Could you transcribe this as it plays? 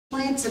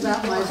complaints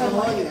about my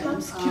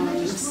volume,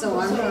 so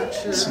I'm not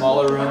sure.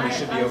 Smaller room, we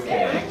should be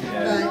okay.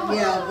 Yeah. But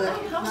yeah,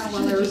 but not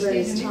when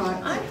everybody's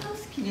talking.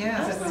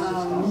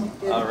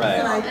 All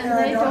right. And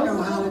I don't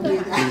know how to do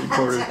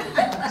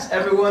that. Is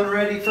everyone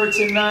ready for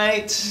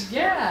tonight?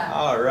 Yeah.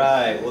 All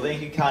right. Well,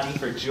 thank you, Connie,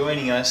 for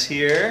joining us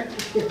here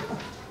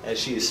as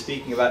she is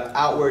speaking about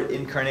outward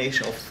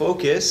incarnational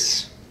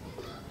focus.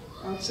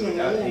 Okay, So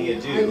without any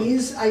ado.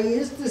 I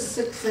used this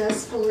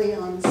successfully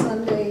on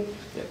Sunday.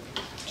 Yep.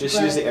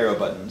 Just use the arrow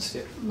buttons.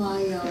 Yep.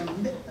 My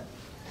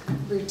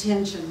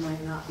retention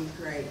might not be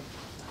great.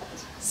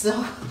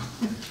 So,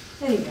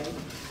 anyway,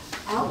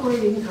 outward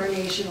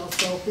incarnational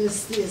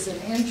focus is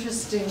an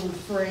interesting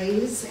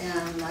phrase,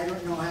 and I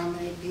don't know how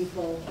many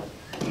people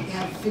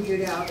have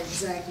figured out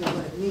exactly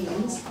what it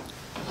means,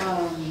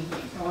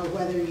 or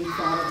whether you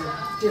thought of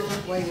a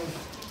different way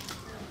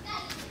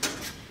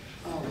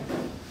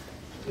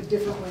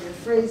of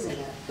phrasing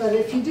it. But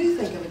if you do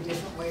think of a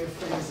different way of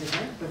phrasing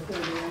it before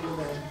the end of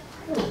the,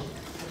 I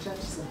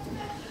touched something.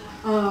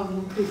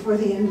 Before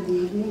the end of the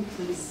evening,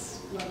 please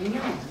let me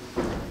know.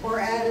 Or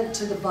add it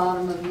to the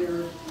bottom of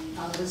your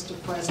list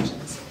of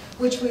questions,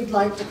 which we'd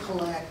like to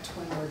collect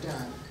when we're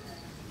done.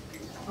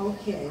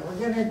 Okay, we're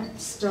going to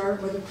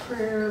start with a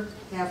prayer,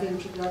 have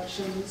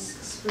introductions,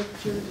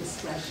 scripture,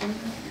 discussion,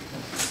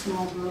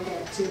 small group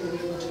activity,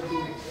 will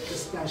be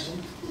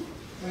discussion,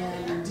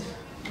 and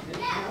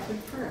have a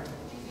prayer.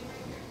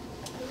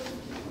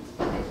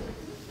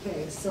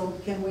 Okay, so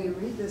can we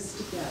read this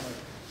together?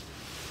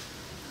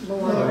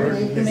 Lord,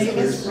 make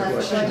this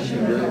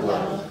reflection of your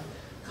love.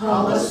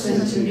 Call us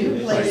into new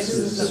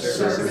places of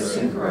service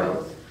and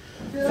growth.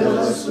 Fill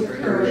us with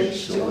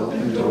courage to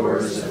open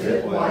doors a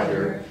bit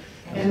wider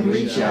and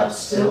reach out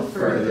still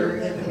further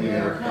than we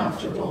are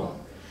comfortable.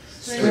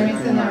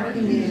 Strengthen our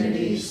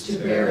communities to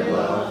bear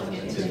love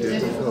into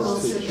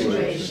difficult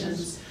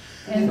situations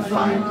and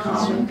find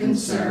common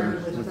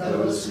concern with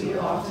those we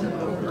often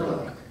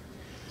overlook.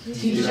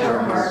 Teach our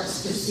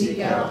hearts to seek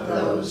out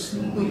those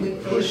whom we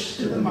push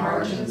to the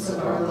margins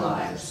of our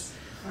lives,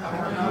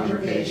 our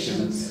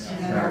congregations,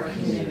 and our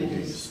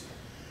communities.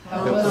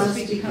 Help us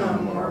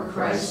become more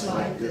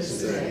Christ-like this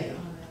day.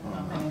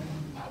 Amen.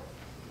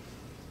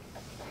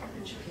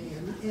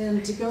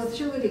 And to go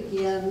through it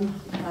again,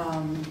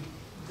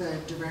 the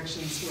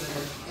directions were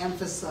to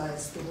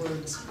emphasize the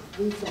words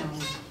we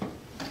found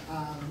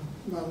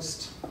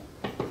most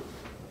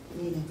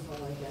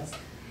meaningful, I guess.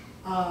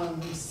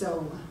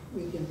 So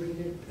we can read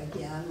it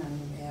again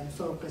and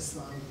focus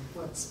on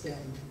what's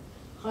been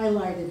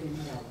highlighted in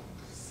yellow.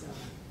 So,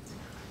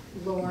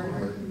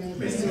 Lord, may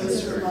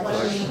this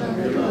reflection of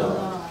your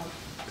love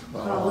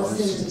call us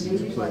into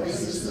new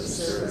places of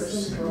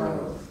service and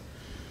growth.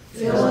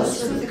 Fill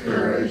us with the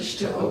courage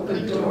to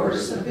open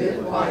doors a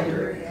bit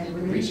wider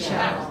and reach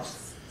out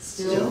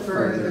still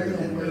further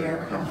than we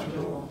are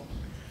comfortable.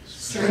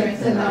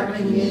 Strengthen our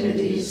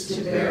communities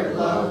to bear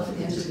love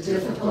into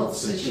difficult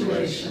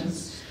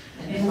situations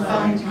and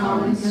find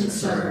common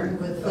concern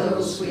with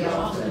those we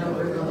often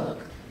overlook.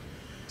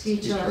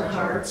 Teach our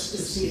hearts to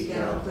seek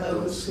out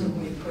those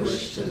whom we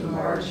push to the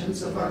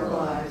margins of our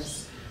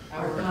lives,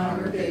 our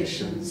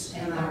congregations,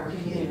 and our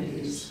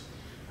communities.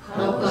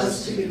 Help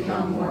us to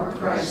become more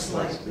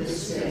Christ-like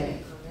this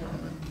day.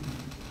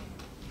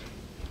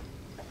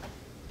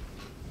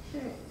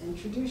 Okay,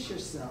 introduce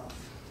yourself.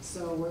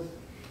 So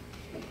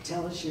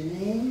tell us your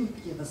name,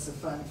 give us a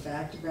fun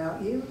fact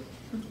about you,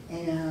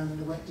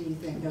 and what do you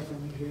think of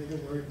when you hear the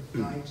word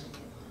vital?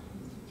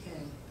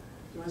 Okay,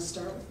 you want to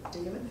start with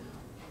David?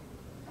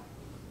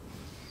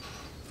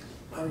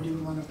 Or do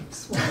you want to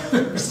swallow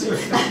first?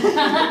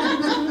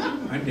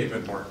 I'm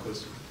David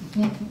Marquis.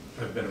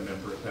 I've been a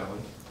member of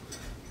Valley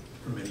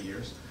for many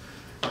years.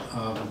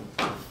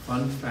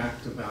 Fun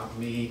fact about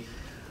me,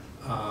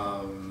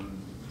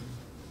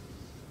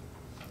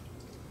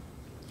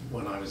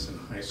 when I was in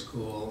high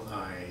school,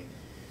 I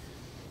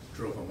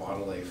drove a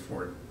Model A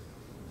Ford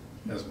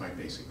as my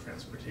basic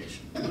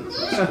transportation.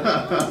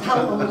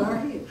 How old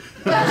are you?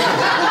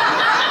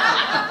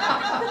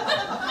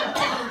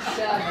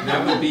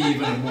 That would be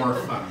even more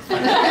fun.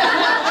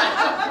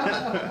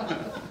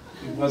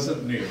 It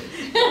wasn't new.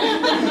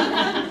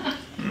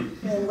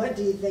 And what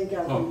do you think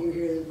of when you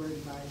hear the word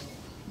vital?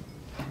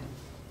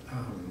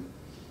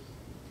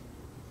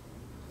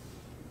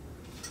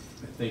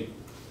 I think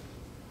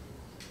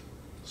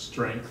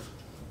strength.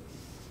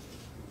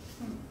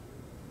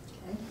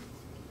 Okay.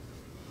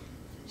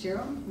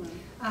 Cheryl?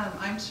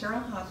 I'm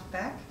Cheryl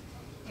Hoffbeck,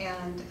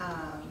 and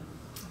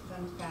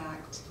fun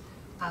fact,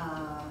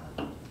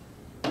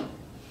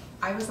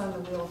 I was on the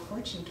Wheel of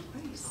Fortune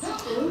twice.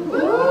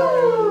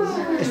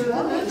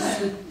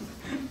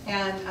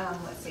 And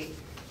let's see,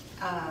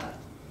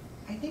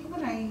 I think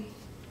when I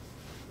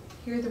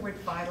hear the word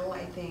vital,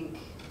 I think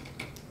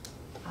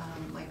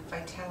like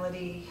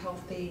vitality,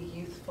 healthy,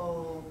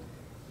 youthful,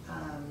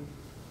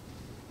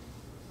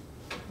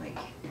 like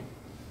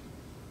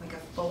a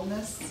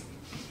fullness.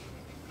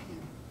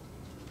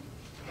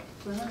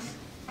 Glennis?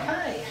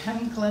 Hi,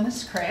 I'm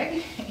Glennis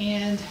Craig,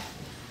 and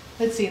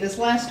let's see, this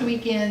last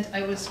weekend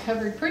I was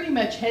covered pretty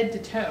much head to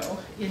toe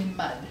in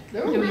mud,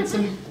 doing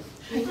some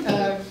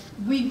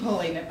weed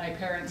pulling at my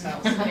parents'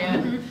 house,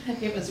 and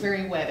it was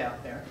very wet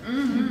out there.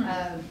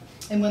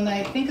 And when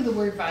I think of the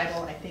word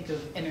vital, I think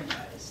of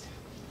energized.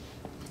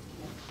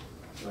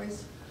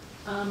 Joyce?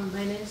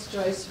 My name's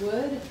Joyce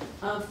Wood.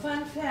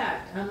 Fun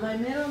fact, my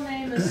middle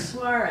name is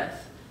Suarez,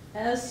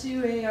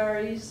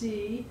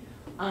 S-U-A-R-E-Z.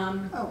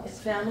 It's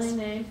a family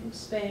name from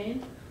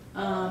Spain.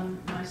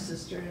 My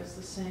sister has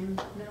the same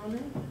middle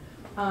name.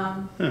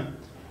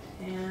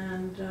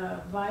 And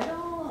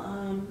vital,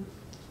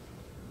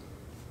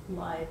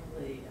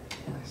 lively,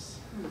 I guess.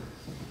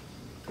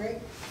 Great.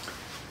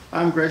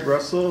 I'm Greg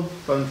Russell.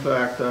 Fun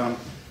fact,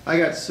 I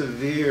got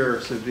severe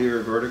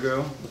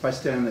vertigo. If I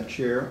stand in the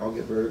chair, I'll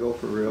get vertigo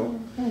for real.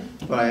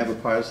 But I have a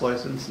pilot's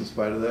license in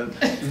spite of that.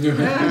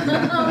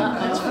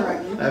 That's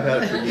frightening. I've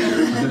had it for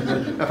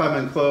years. If I'm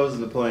enclosed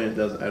in the plane, it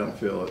doesn't. I don't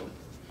feel it.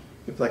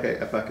 If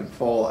I can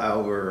fall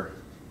over,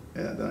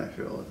 yeah, then I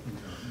feel it.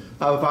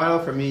 Vital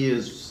for me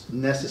is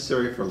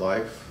necessary for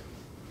life.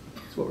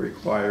 It's what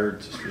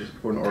required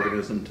for an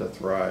organism to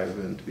thrive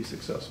and to be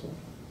successful.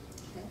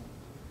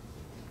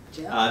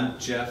 Jeff? I'm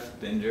Jeff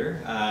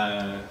Bender.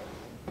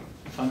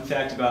 Fun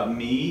fact about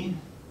me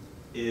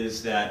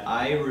is that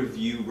I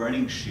review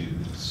running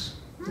shoes.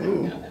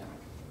 Ooh.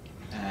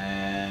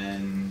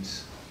 And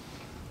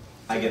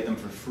I get them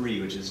for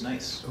free, which is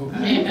nice. Oh,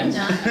 and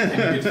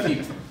you get to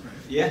keep them, right?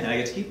 Yeah, and I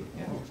get to keep them.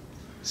 Yeah.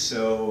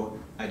 So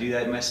I do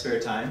that in my spare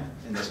time,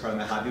 and that's part of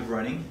my hobby of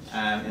running.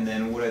 And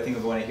then what I think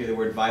of when I hear the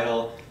word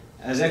vital,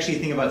 I was actually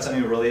thinking about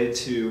something related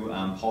to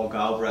Paul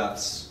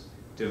Galbraith's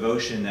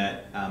devotion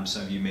that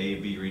some of you may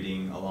be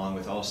reading along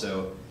with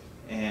also.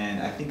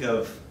 And I think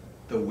of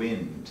the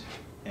wind,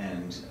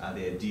 and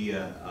the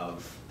idea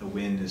of the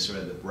wind is sort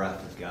of the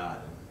breath of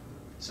God.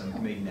 So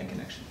I'm making that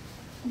connection.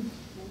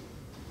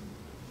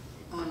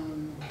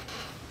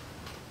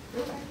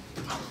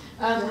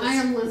 I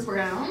am Liz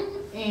Brown,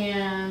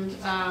 and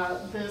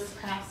this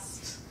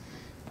past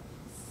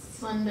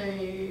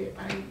Sunday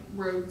I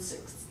rode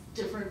 6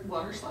 different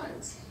water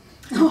slides.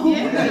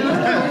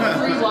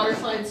 Yeah. 3 water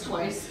slides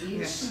twice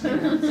each. So,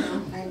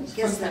 I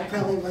guess that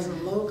probably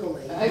wasn't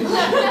locally.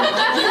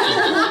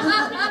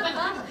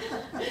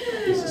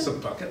 Is this a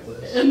bucket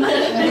list?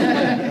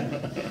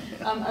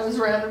 I was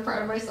rather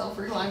proud of myself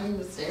for climbing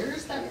the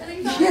stairs that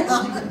many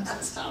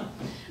times. Yeah.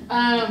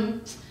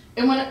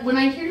 And when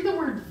I hear the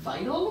word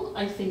vital,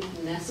 I think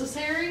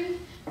necessary,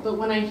 but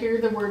when I hear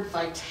the word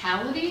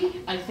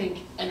vitality, I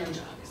think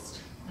energized.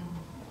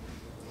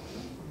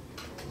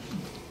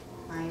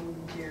 I'm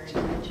Jerry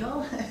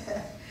Mitchell,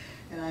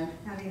 and I'm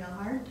having a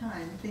hard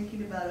time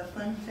thinking about a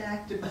fun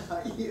fact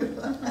about you.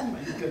 Oh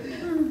my goodness.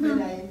 But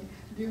I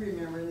do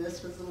remember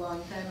this was a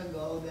long time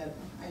ago that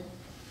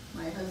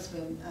my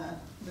husband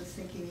was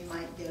thinking he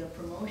might get a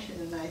promotion,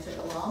 and I said,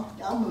 well,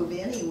 I'll move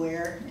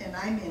anywhere, and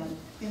I meant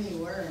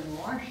anywhere in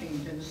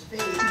Washington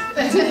State.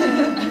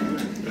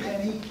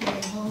 And he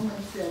came home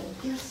and said,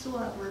 guess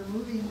what, we're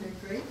moving to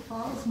Great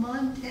Falls,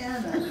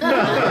 Montana.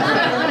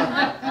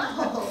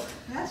 Oh,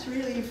 that's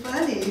really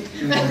funny.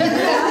 What are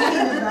you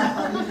talking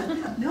about?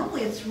 He said, no,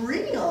 it's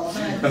real.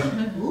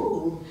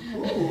 Ooh,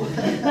 ooh.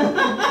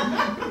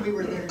 We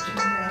were there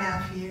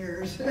 2.5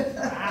 years.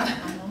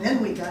 Then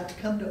we got to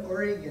come to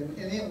Oregon,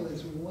 and it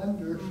was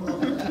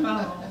wonderful.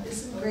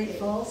 Isn't Great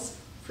Falls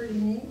pretty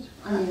neat?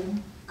 I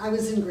mean, I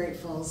was in Great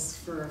Falls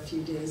for a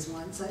few days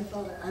once. I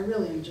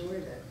really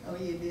enjoyed it. Oh,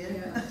 you did?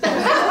 Yeah.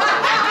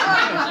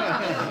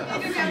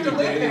 You didn't have to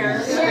live there.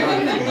 A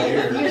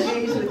few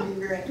days would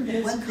be great.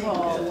 It's One thing, cold,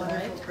 it's a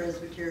wonderful right?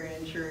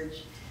 Presbyterian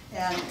church,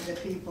 and the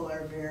people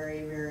are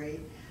very,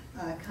 very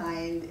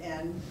kind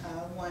and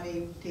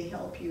wanting to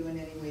help you in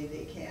any way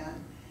they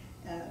can.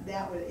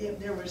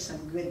 There were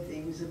some good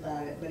things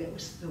about it, but it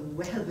was the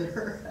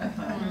weather.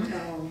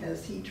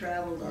 Because he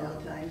traveled all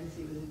the time because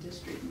he was a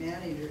district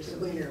manager, so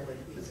he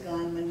was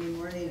gone Monday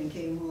morning and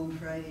came home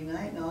Friday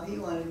night, and all he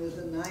wanted was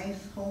a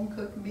nice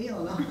home-cooked meal,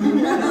 and all he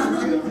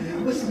wanted to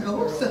do was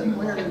go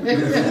somewhere.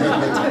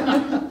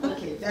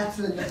 Okay, that's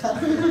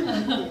enough.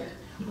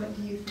 What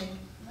do you think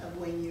of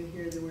when you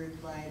hear the word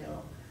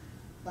vital?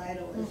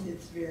 Vital is,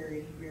 it's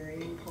very,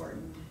 very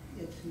important.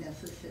 It's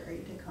necessary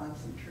to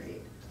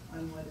concentrate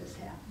on what is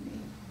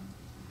happening.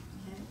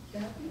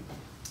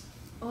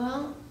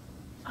 Well,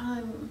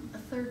 I'm a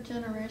 3rd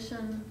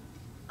generation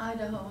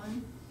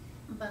Idahoan,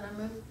 but I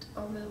moved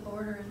over the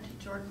border into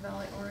Jordan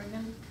Valley,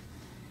 Oregon,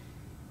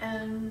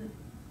 and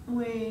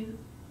we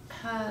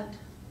had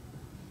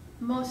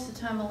most of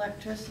the time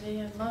electricity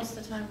and most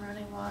of the time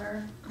running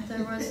water.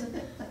 There was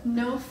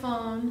no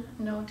phone,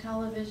 no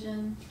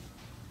television,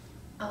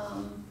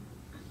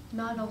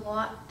 not a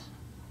lot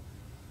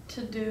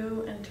to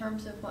do in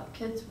terms of what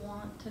kids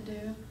want to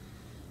do.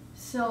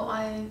 So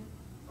I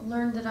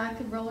learned that I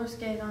could roller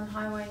skate on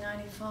Highway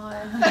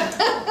 95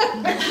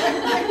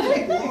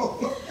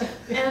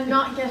 and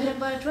not get hit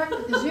by a truck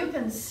because you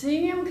can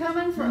see him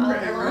coming from a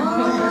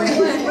long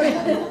way.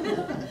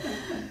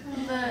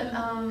 But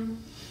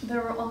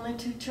there were only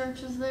 2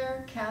 churches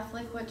there,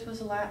 Catholic, which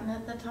was Latin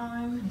at the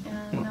time,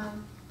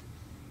 and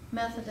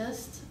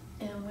Methodist.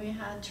 And we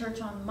had church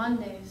on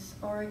Mondays.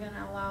 Oregon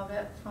allowed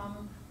it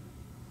from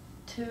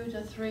 2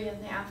 to 3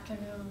 in the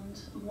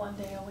afternoons, 1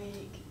 day a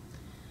week.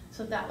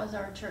 So that was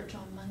our church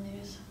on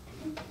Mondays.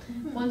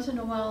 Once in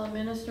a while, a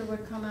minister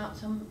would come out,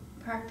 some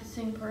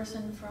practicing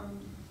person from,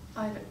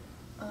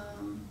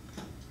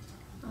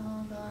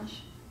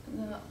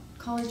 the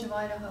College of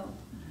Idaho.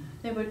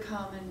 They would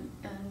come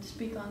and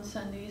speak on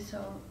Sundays,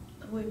 so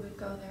we would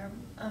go there.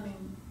 I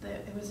mean,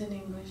 it was in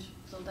English,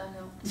 so that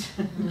helped.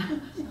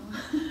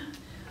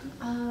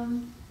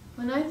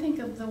 When I think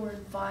of the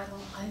word vital,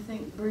 I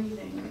think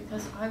breathing,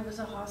 because I was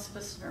a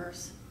hospice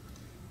nurse.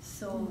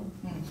 So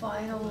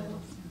vital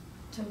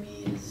to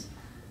me is,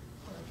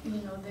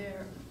 you know,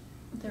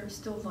 they're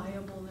still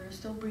viable, they're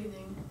still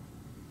breathing,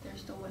 they're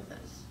still with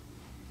us.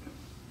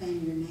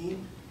 And your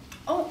name?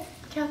 Oh,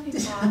 Kathy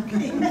Bach.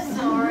 I'm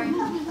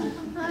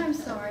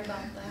sorry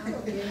about that.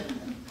 Okay,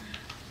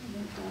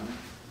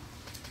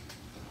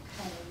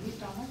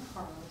 Donna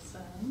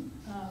Carlson.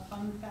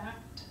 Fun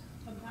fact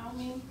about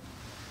me.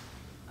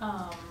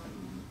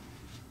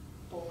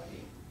 Boy,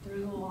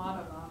 there's a lot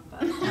of them,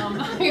 but I'm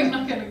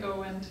not going to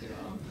go into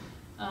them.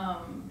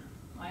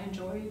 I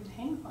enjoyed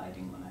hang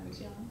fighting when I was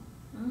young.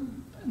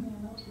 But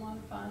man, that was a lot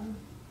of fun.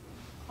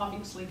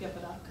 Obviously give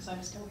it up because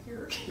I'm still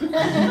here.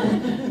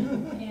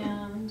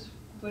 And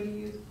what do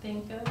you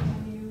think of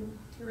when you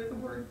hear the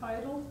word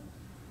vital?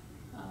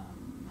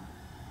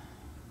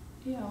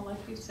 You know,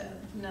 like you said,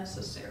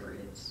 necessary.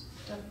 It's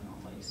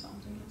definitely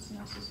something that's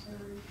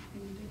necessary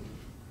indeed.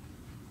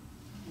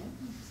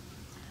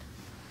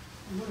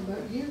 And what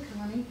about you,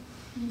 Connie?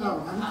 Oh,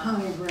 I'm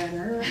Connie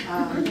Brenner.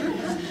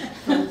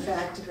 Fun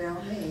fact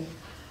about me.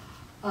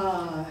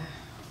 I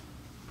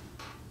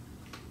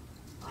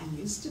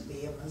used to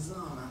be a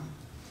Mazama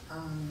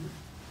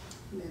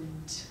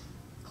and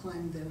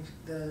climbed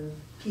the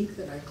peak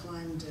that I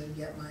climbed to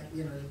get my,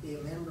 to be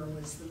a member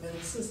was the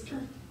Middle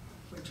Sister,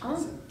 which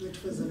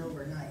was an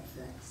overnight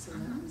thing. So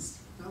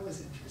that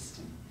was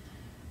interesting.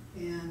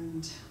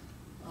 And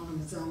on a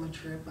Mazama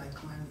trip, I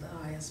climbed the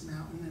highest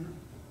mountain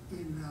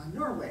in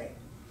Norway,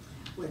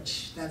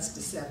 which that's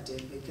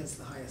deceptive because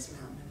the highest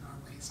mountain in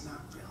Norway is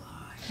not real high.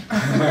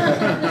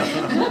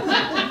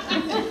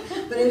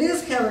 But it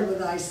is covered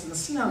with ice and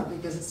snow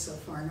because it's so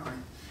far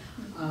north.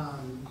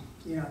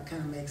 It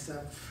kind of makes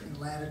up in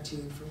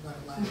latitude for what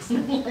it lacks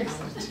in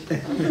altitude.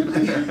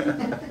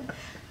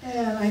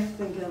 And I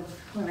think of,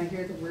 when I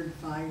hear the word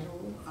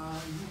vital,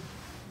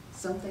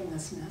 something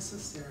that's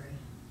necessary.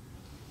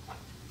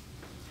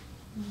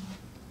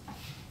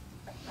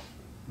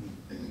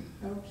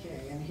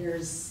 Okay, and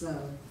here's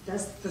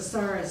that's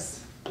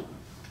thesaurus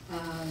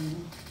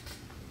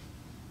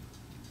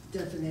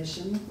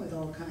definition with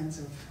all kinds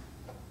of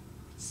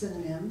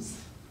synonyms.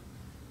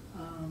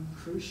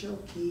 Crucial,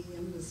 key,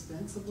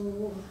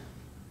 indispensable,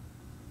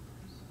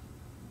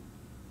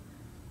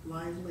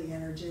 lively,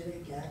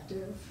 energetic,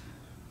 active.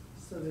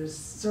 So there's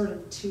sort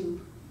of two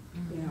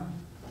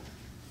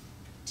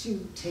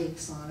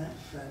takes on it,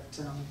 but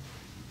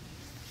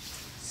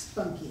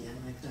spunky, I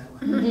like that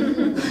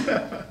one.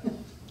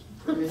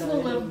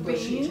 Full of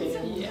beans.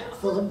 Yeah.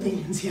 Full of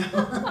beans,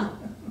 yeah.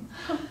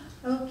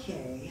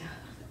 Okay,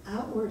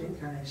 outward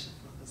incarnation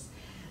focus.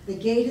 The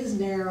gate is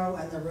narrow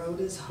and the road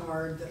is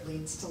hard that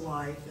leads to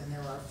life, and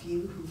there are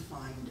few who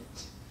find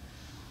it.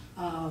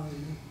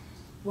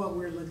 What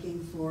we're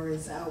looking for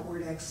is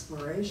outward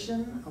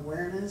exploration,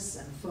 awareness,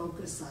 and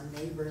focus on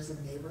neighbors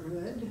and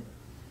neighborhood.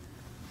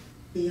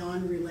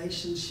 Beyond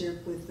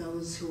relationship with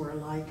those who are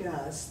like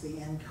us, the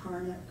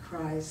incarnate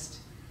Christ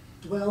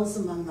dwells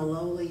among the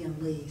lowly and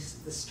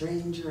least, the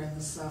stranger and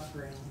the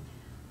suffering,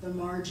 the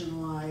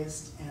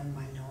marginalized and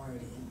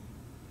minority.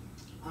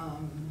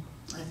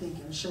 I think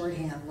in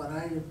shorthand, what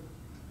I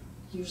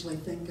usually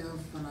think of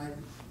when I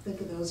think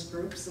of those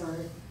groups are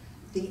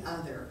the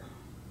other,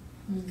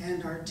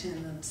 and our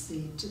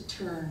tendency to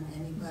turn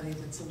anybody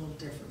that's a little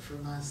different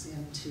from us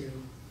into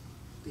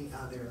the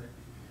other,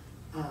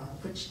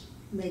 which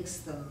makes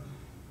them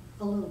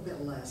a little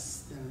bit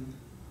less than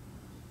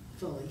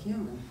fully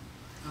human.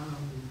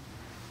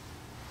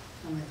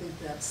 And I think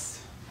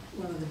that's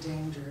one of the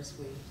dangers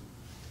we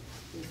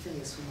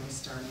face when we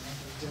start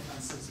making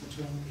differences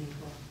between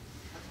people.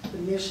 The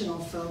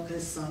missional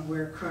focus on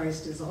where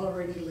Christ is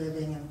already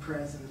living and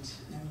present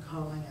and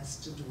calling us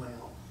to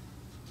dwell.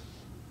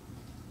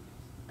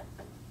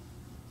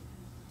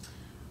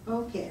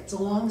 Okay, it's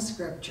a long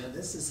scripture.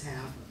 This is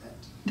half of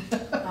it.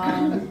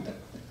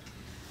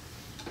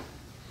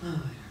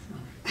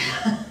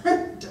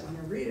 Don't want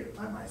to read it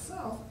by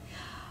myself.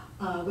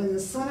 When the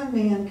Son of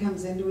Man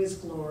comes into his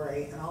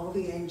glory and all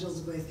the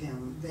angels with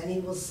him, then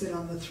he will sit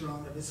on the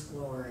throne of his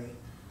glory.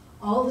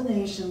 All the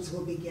nations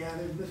will be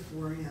gathered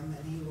before him,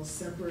 and he will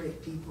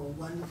separate people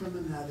one from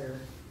another,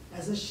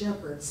 as a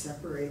shepherd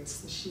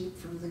separates the sheep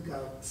from the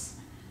goats.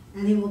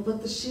 And he will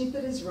put the sheep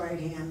at his right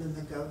hand and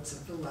the goats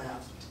at the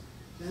left.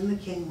 Then the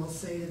king will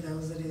say to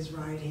those at his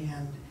right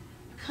hand,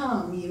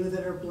 Come, you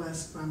that are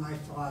blessed by my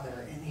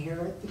Father,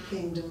 inherit the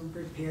kingdom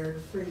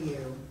prepared for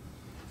you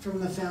from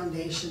the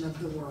foundation of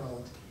the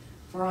world.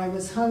 For I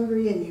was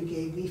hungry, and you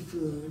gave me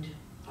food.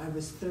 I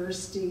was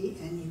thirsty,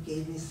 and you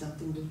gave me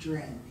something to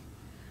drink.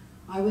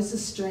 I was a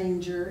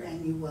stranger,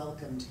 and you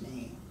welcomed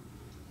me.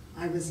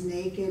 I was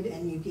naked,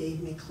 and you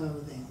gave me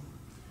clothing.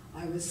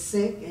 I was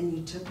sick, and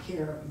you took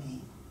care of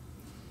me.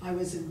 I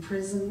was in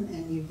prison,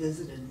 and you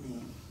visited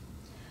me.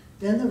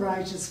 Then the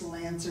righteous will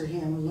answer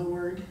him,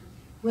 Lord,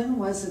 when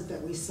was it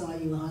that we saw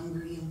you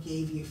hungry and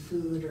gave you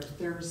food, or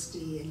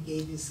thirsty and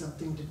gave you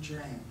something to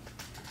drink?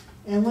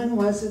 And when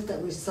was it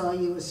that we saw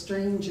you a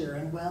stranger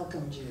and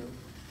welcomed you,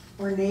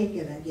 or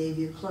naked and gave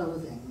you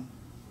clothing?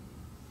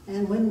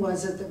 And when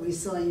was it that we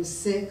saw you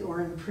sick or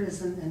in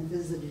prison and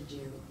visited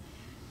you?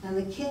 And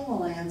the king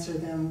will answer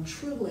them,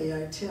 Truly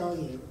I tell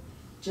you,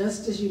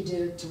 just as you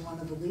did it to one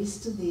of the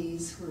least of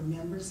these who are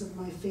members of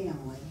my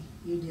family,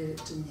 you did it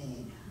to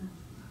me.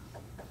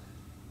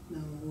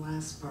 Now the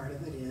last part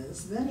of it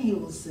is, then he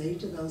will say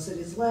to those at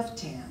his left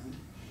hand,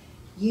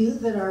 You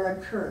that are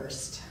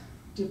accursed,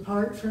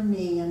 depart from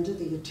me into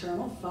the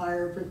eternal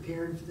fire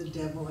prepared for the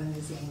devil and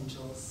his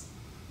angels.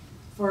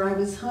 For I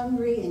was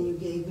hungry, and you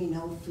gave me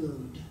no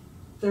food,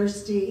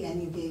 thirsty,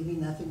 and you gave me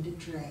nothing to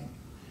drink.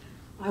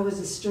 I was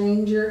a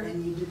stranger,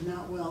 and you did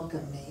not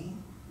welcome me,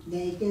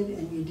 naked,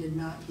 and you did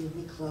not give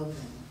me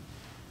clothing,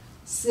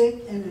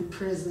 sick and in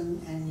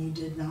prison, and you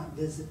did not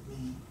visit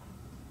me.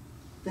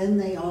 Then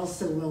they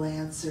also will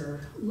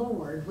answer,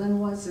 Lord, when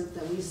was it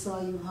that we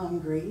saw you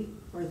hungry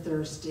or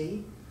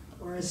thirsty,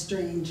 or a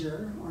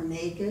stranger, or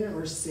naked,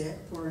 or sick,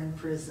 or in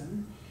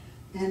prison,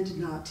 and did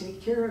not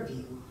take care of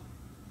you?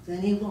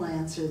 Then he will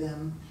answer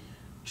them,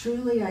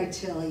 Truly I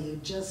tell you,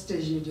 just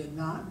as you did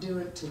not do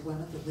it to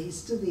one of the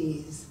least of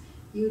these,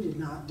 you did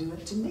not do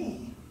it to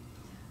me.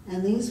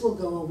 And these will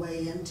go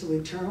away into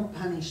eternal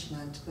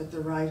punishment, but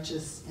the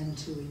righteous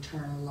into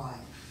eternal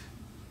life.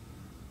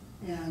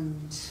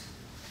 And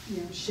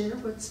share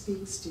what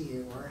speaks to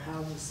you, or how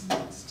it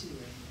speaks to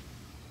you.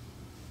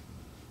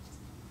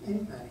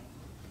 Anybody?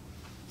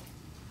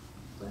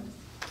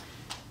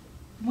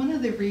 One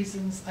of the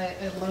reasons I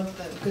love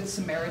the Good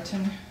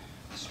Samaritan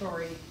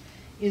story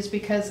is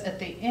because at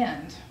the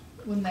end,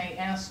 when they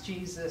asked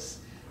Jesus,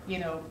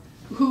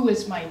 who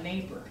is my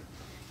neighbor?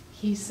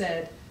 He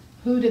said,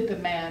 who did the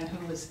man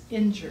who was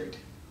injured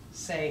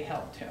say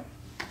helped him?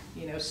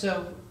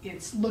 So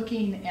it's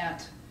looking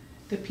at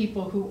the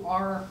people who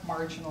are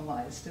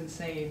marginalized and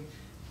saying,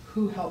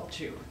 who helped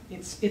you?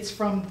 It's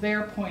from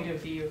their point of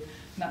view,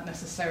 not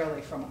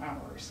necessarily from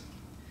ours.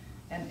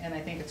 And I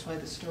think it's why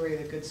the story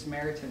of the Good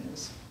Samaritan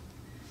is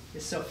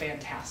so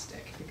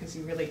fantastic, because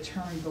he really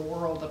turned the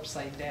world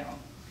upside down.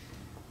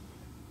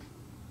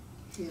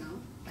 Yeah.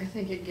 I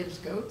think it gives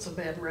goats a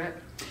bad rep.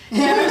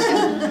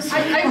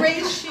 I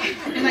raised sheep,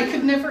 and I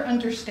could never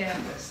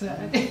understand this.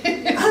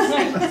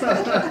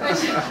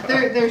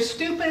 They're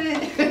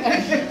stupid.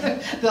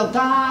 They'll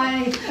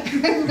die.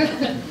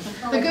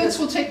 The goats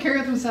will take care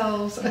of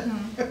themselves.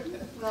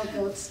 Well,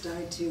 goats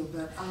die too,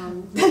 but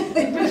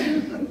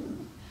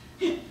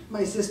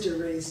my sister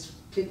raised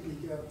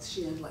pygmy goats.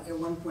 She had at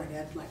one point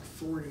had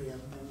 40 of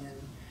them, and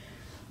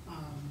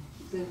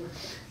they were.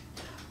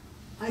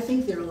 I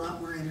think they're a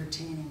lot more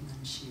entertaining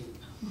than sheep.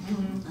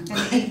 Mm-hmm. And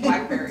they eat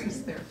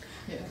blackberries.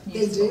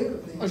 They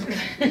do.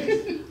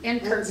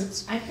 And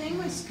curtains. I think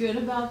what's good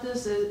about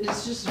this is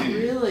it's just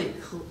really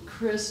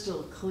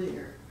crystal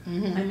clear.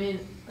 Mm-hmm. I mean,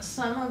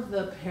 some of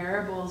the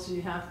parables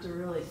you have to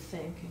really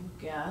think and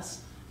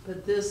guess,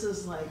 but this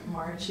is like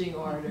marching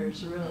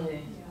orders,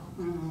 really.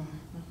 Mm-hmm.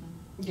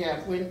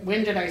 Yeah,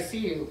 when did I see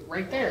you?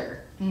 Right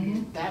there.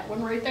 Mm-hmm. That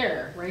one right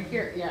there, right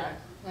here. Yeah,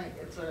 like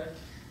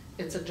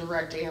it's a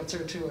direct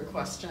answer to a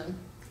question.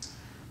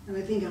 And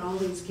I think in all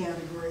these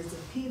categories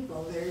of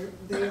people,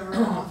 they are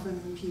often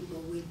people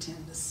we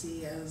tend to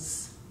see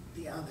as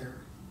the other,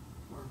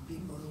 or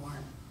people who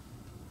aren't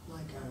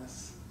like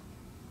us.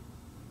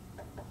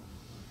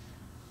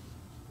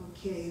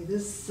 Okay,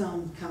 this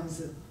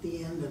comes at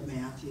the end of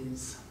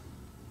Matthew's.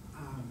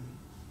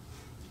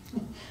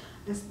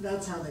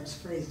 That's how they've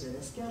phrased it.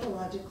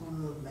 Eschatological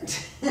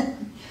movement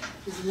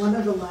is one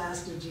of the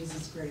last of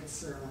Jesus' great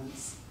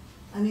sermons.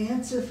 An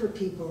answer for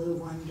people who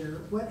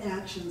wonder what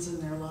actions in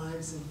their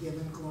lives have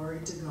given glory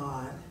to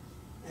God,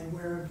 and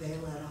where have they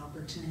let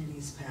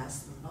opportunities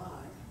pass them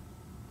by.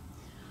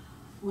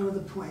 One of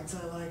the points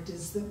I liked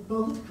is that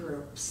both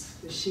groups,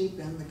 the sheep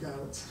and the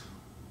goats,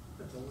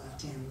 but the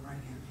left-hand and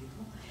right-hand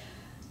people,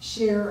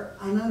 share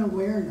an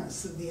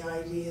unawareness of the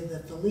idea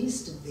that the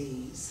least of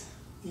these,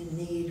 in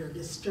need or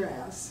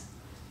distress,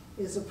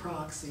 is a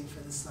proxy for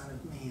the Son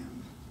of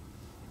Man.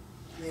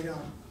 They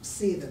don't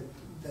see the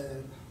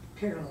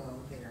parallel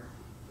there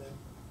that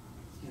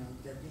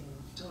they're being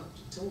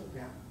told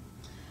about.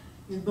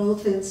 In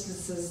both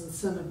instances, the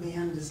Son of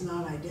Man does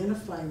not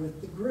identify with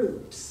the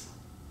groups,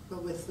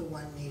 but with the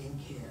one needing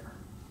care.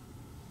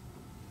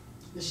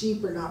 The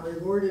sheep are not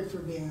rewarded for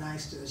being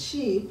nice to the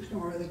sheep,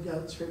 nor are the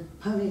goats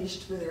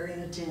punished for their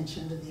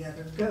inattention to the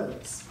other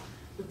goats.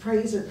 The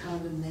praise or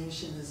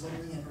condemnation is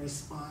only in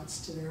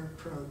response to their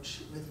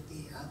approach with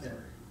the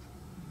other.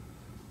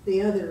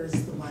 The other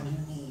is the one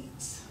who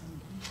needs.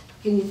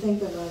 Can you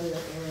think of other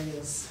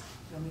areas,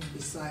 I mean,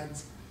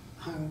 besides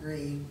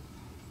hungry,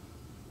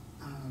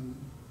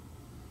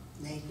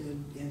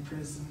 naked, in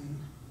prison,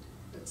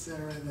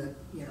 etc., that,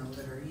 you know,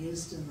 that are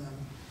used in them?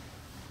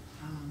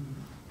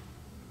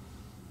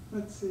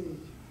 Let's see,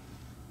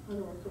 how do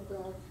I go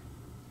back?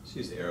 Just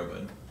use the arrow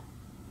button.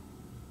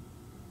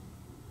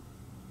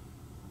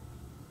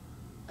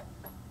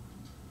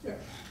 Yeah.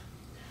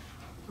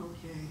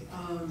 Okay,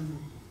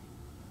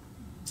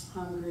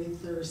 hungry,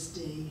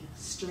 thirsty,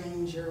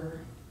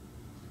 stranger,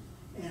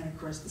 and of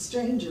course the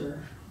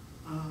stranger,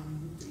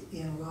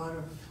 in a lot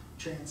of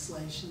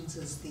translations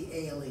is the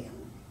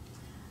alien.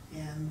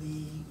 And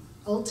the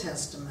Old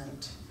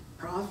Testament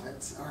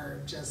prophets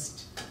are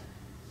just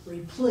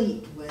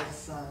replete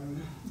with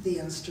the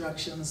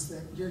instructions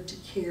that you're to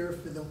care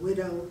for the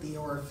widow, the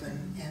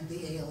orphan, and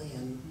the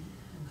alien,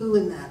 who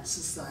in that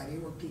society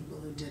were people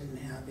who didn't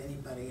have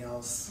anybody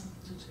else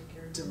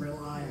to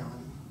rely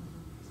on.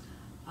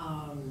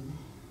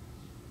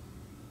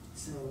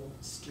 So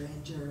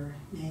stranger,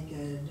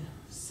 naked,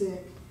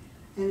 sick,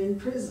 and in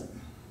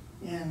prison.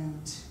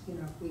 And, you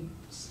know, we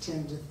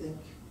tend to think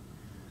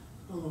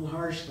a little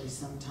harshly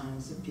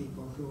sometimes of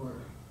people who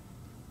are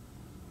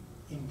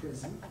in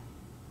prison.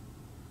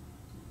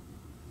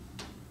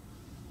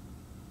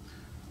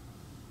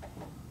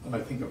 Well,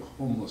 I think of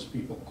homeless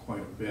people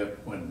quite a bit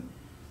when,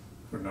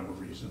 for a number of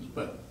reasons,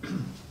 but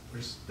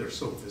they're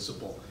so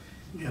visible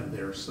and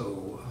they're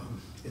so,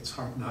 it's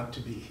hard not to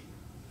be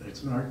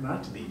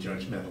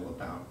judgmental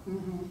about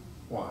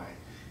why.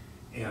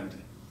 And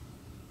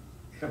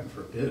heaven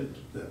forbid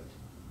that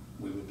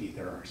we would be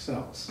there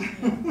ourselves.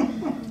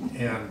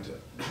 And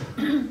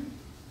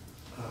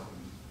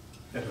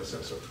as I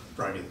was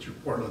driving through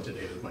Portland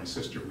today with my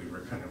sister, we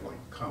were kind of like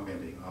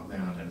commenting on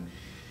that, and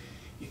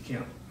you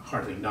can't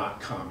hardly not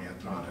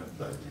comment on it,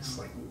 but it's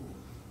like,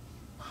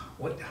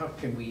 how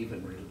can we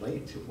even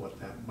relate to what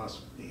that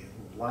must be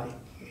like?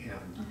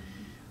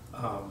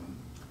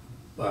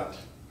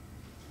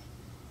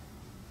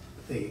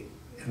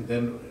 And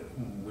then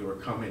we were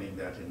commenting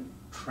that in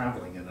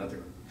traveling in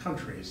other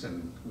countries,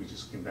 and we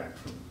just came back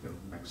from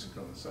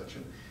Mexico and such,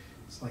 and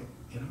it's like,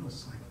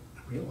 it's like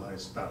I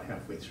realized about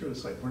halfway through,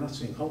 it's like we're not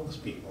seeing homeless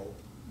people,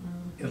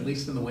 at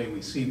least in the way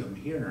we see them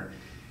here.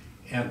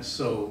 And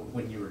so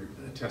when you were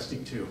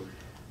attesting to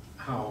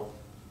how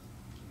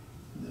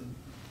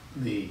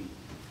the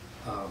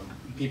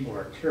people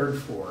are cared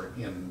for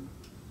in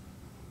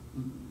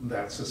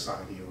that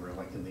society, or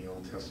like in the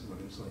Old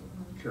Testament, it's like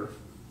care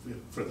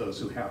for those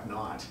who have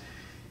not.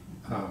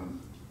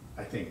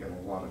 I think in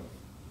a lot of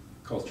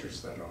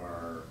cultures that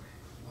are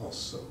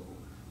also,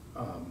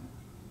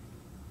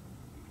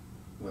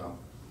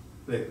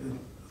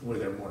 where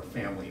they're more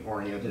family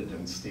oriented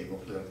and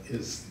stable,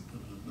 it's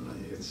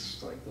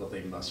like, well,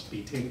 they must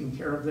be taking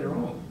care of their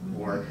own,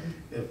 or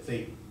if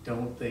they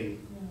don't, they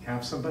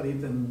have somebody,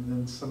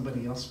 then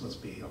somebody else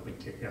must be helping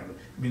take care of them.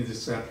 I mean,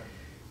 it's that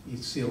you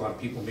see a lot of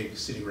people maybe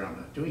sitting around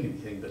not doing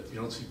anything, but you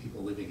don't see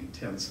people living in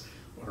tents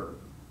or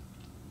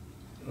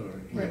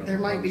There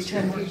might be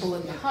 10 people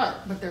in the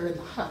hut, but they're in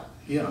the hut.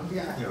 Yeah.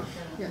 Yeah.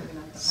 Yeah.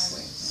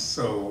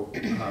 So,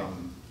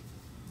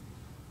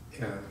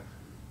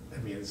 I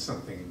mean, it's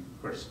something,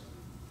 of course,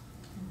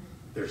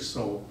 there's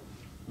so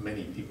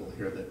many people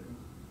here that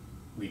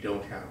we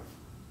don't have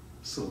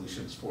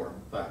solutions for,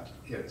 but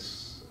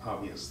it's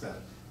obvious that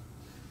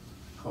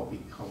how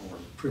more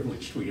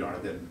privileged we are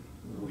than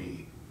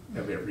we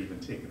have ever even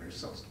taken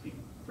ourselves to be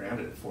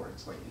granted for.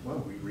 It's like, well,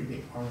 we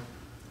really are.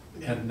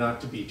 And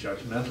not to be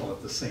judgmental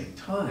at the same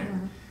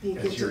time,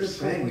 as you're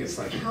saying, it's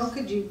like, how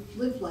could you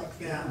live like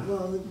that? Yeah.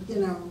 Well,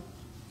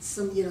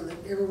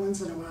 every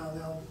once in a while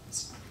they'll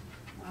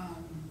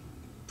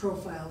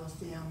profile a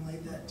family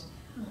that,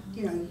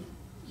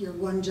 your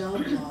one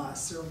job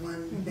loss, or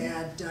one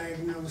bad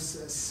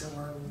diagnosis,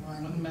 or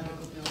one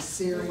medical bill,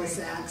 serious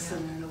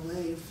accident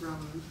away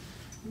from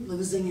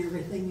losing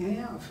everything you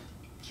have.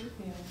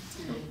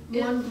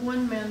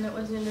 One man that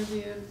was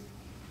interviewed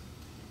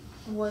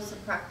was a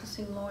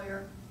practicing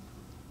lawyer,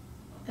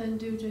 and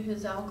due to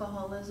his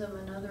alcoholism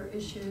and other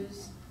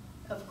issues,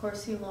 of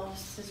course he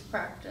lost his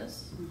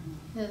practice.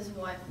 His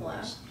wife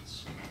left.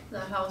 The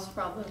house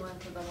probably went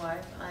to the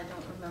wife. I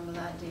don't remember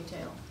that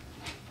detail.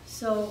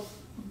 So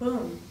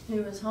boom, he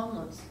was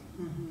homeless.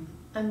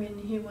 I mean,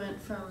 he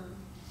went from,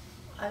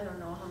 I don't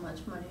know how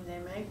much money they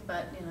make,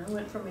 but he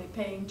went from a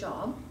paying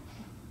job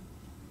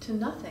to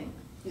nothing.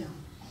 Yeah.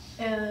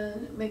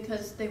 And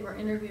because they were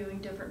interviewing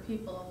different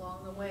people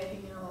along the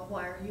way,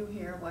 why are you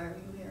here? Why are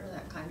you here?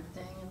 That kind of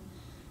thing.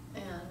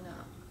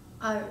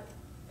 And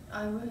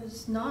I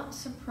was not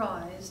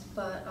surprised,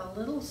 but a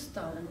little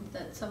stunned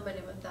that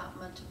somebody with that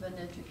much of an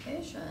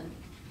education.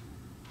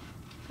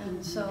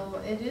 And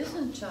so it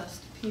isn't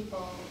just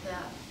people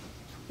that,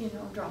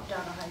 dropped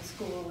out of high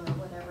school or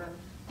whatever.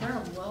 There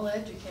are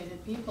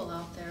well-educated people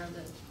out there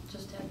that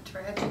just had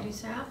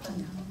tragedies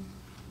happen.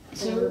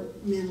 or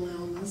mental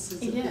illness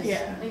is a big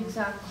Yeah.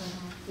 Exactly.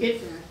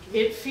 It, factor.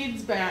 it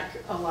feeds back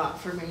a lot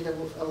for me to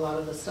a lot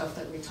of the stuff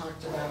that we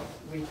talked about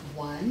week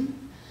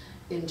 1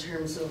 in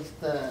terms of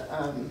the,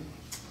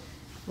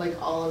 like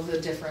all of the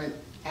different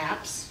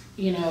apps,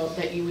 you know,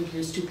 that you would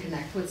use to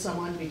connect with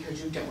someone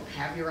because you don't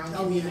have your own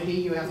Oh, yeah. community.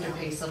 You have to Yeah.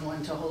 pay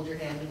someone to hold your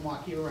hand and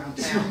walk you around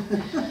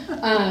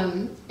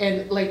town.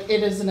 And like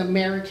it is an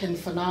American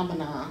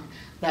phenomenon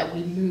that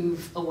we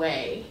move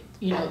away,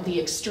 you know, the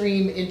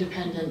extreme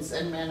independence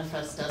and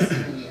manifest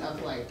destiny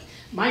of like,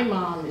 my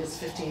mom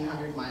is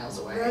 1,500 miles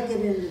away.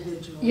 Rugged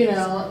individuals. You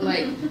know,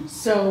 like,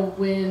 so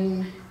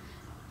when,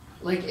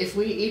 like, if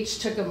we each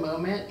took a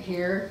moment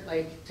here,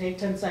 like, take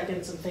 10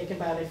 seconds and think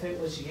about if it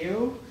was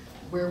you,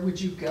 where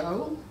would you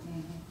go?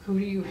 Who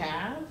do you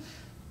have?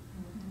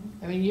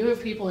 I mean, you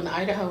have people in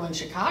Idaho and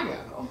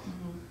Chicago.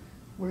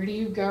 Where do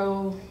you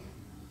go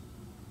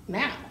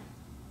now?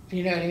 Do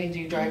you know what I mean? Do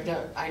you drive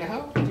to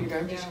Idaho? Do you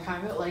drive to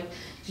Chicago? Like,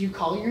 do you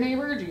call your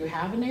neighbor? Do you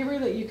have a neighbor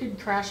that you could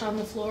crash on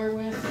the floor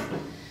with?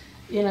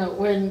 You know,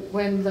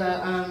 when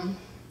the,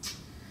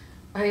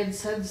 I had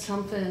said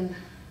something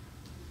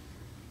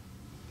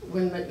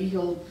when the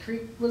Eagle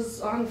Creek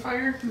was on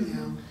fire,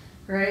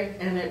 right?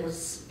 And it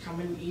was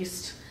coming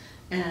east,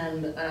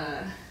 and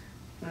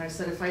I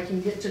said, if I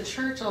can get to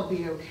church, I'll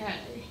be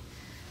okay.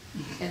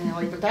 And they're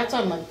like, but that's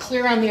on the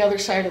clear on the other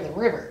side of the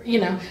river,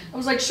 you know? I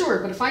was like, sure,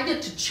 but if I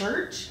get to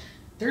church,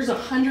 there's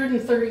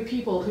 130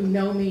 people who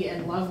know me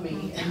and love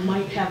me and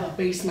might have a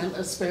basement,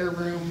 a spare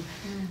room.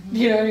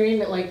 You know what I mean?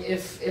 Like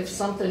if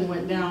something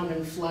went down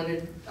and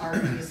flooded our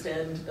East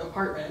End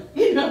apartment,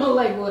 you know,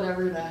 like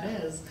whatever that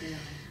is.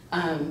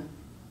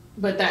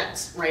 But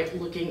that's right,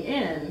 looking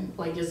in,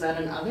 like, is that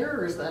an other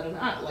or is that an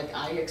us? Like,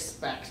 I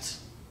expect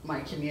my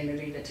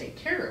community to take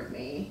care of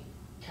me.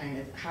 Kind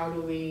of, how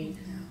do we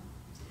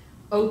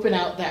open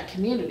out that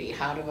community?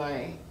 How do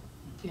I,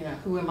 you know,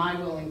 who am I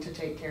willing to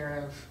take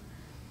care of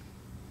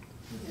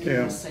in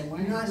the same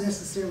way? Not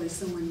necessarily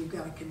someone you've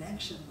got a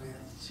connection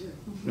with, too.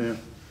 Yeah.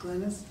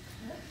 Glennis?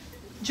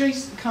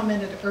 Joyce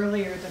commented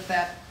earlier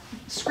that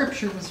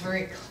scripture was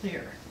very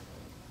clear.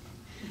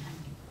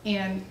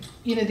 And,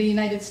 you know, the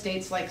United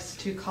States likes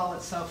to call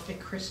itself a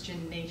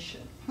Christian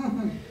nation.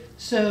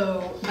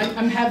 So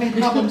I'm having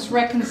problems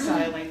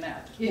reconciling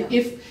that. Yeah.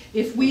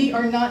 If we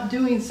are not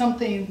doing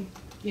something,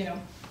 you know,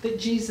 that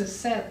Jesus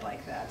said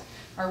like that,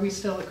 are we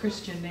still a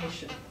Christian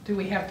nation? Do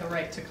we have the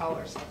right to call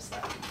ourselves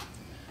that?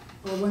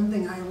 Well, one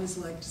thing I always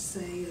like to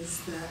say is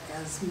that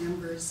as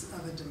members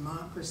of a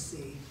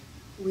democracy,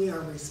 we are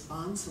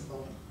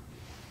responsible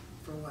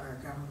for what our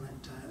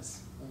government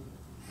does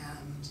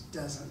and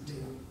doesn't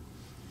do.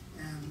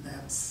 And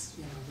that's,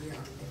 you know,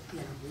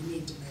 we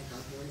need to make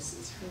our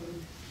voices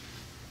heard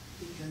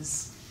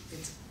because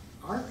it's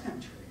our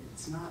country.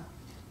 It's not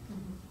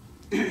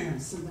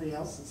somebody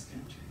else's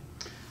country.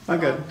 I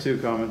got 2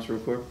 comments real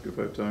quick if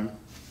I have time.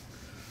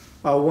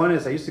 One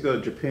is I used to go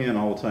to Japan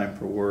all the time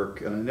for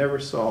work, and I never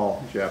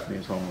saw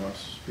Japanese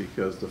homeless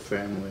because the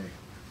family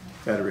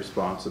had a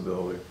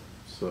responsibility.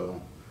 So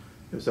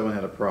if someone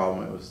had a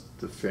problem, it was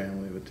the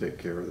family would take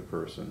care of the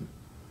person.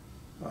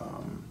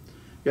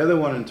 The other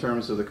one, in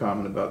terms of the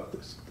comment about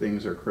this,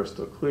 things are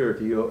crystal clear,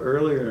 if you go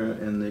earlier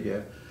in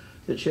the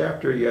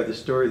chapter, you have the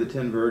story of the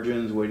 10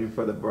 virgins waiting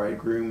for the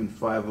bridegroom, and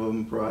 5 of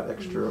them brought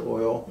extra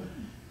oil.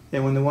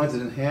 And when the ones that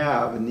didn't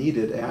have and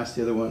needed asked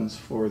the other ones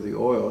for the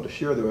oil, to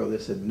share the oil, they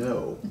said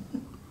no.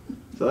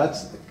 So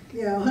that's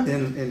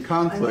in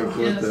conflict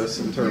with this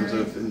in terms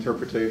of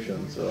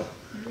interpretation. So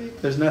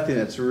there's nothing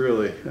that's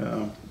really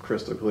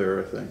crystal clear,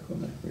 I think, when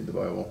they read the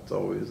Bible. It's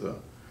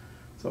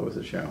always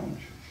a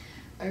challenge.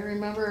 I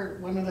remember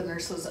one of the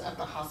nurses at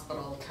the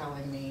hospital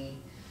telling me,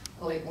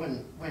 like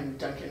when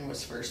Duncan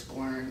was first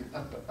born,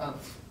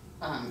 of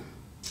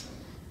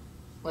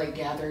like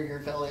gather your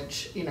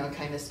village, you know,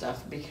 kind of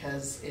stuff,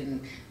 because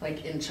in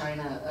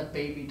China, a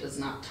baby does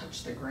not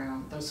touch the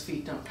ground. Those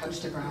feet don't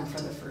touch the ground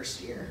for the first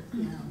year.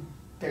 Yeah.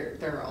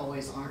 There are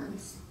always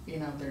arms. You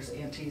know, there's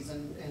aunties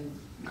and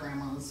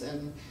grandmas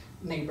and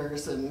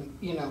neighbors and,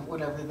 you know,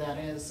 whatever that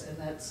is,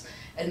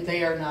 and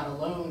they are not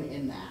alone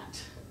in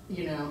that.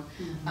 You know,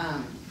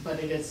 but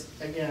it is,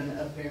 again,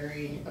 a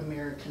very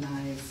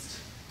Americanized,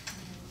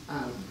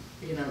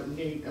 you know,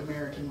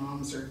 American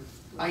moms are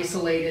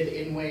isolated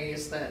in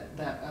ways that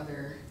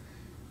other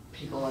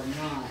people are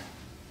not,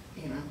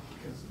 you know,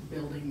 because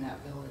building that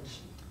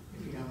village,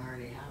 if you don't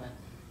already have it.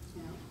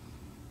 Yeah.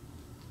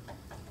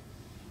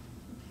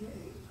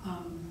 Okay,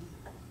 come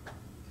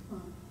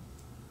on,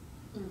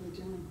 what are we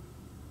doing?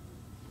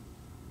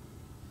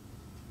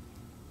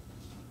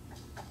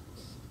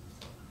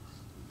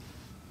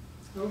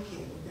 Okay,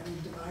 we're going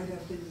to divide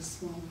up into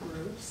small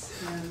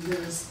groups, and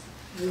there's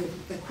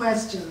the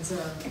questions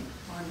are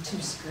on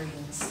 2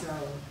 screens, so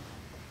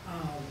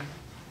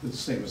The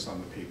same as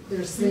on the paper.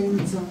 there's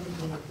things on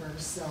the paper,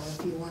 so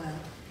if you want to,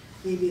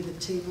 maybe the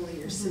table that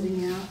you're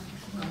sitting at,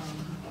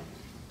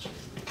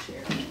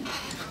 chair.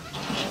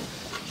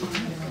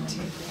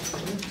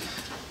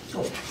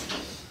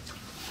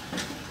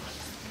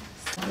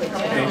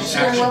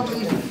 Share what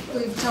we've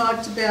we've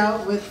talked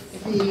about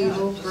with the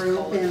whole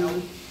group,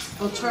 and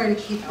I'll try to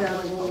keep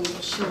that a little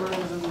shorter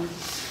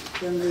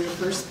than the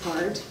first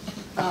part.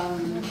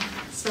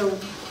 So,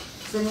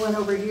 does anyone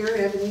over here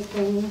have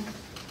anything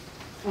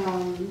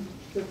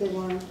that they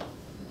want to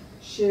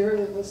share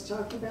that was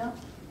talked about?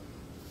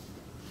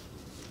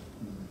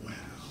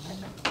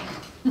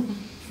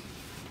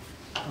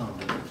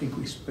 I think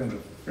we spent a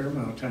fair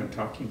amount of time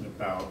talking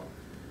about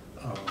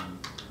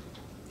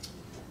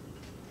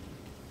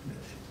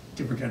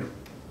different kind of,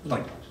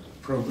 like,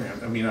 program.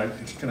 I mean,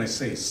 can I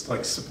say,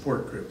 like,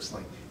 support groups,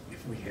 like,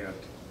 if we had,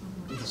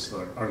 this is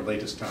our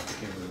latest topic,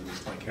 it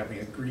was like having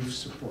a grief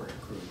support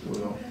group.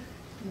 Well,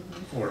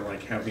 Or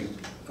like having,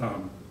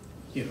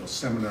 you know,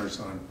 seminars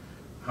on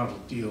how to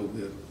deal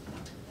with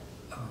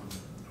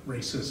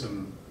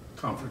racism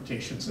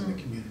confrontations in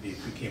the community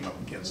if we came up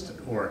against it,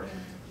 or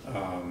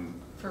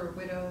For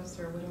widows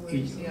or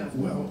widowers, yeah.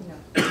 well,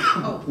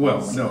 Oh,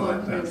 well, oh, no,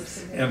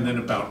 widows. and then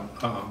about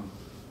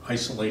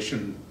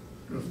isolation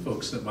of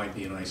folks that might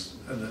be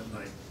that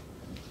might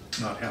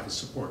not have a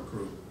support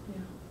group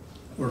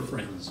or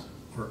friends,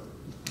 or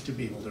to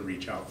be able to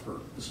reach out for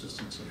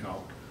assistance and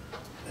help,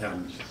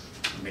 and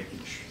making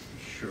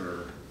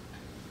sure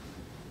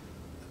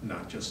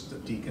not just the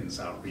deacons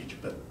outreach,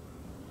 but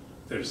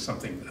there's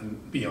something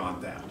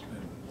beyond that.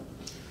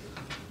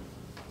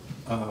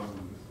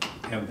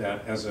 And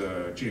that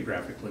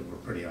geographically, we're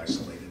pretty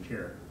isolated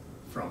here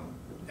from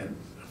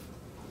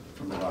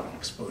a lot of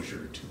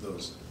exposure to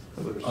those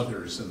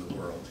others in the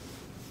world.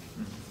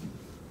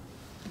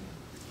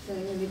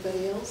 Okay,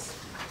 anybody else?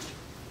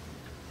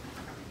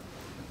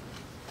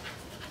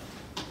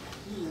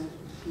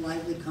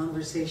 Lively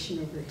conversation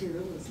over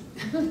here,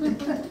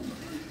 wasn't it?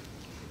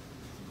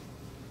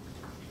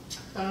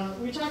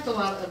 We talked a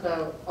lot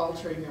about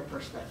altering your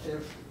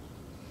perspective,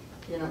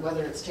 you know,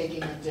 whether it's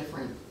taking a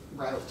different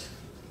route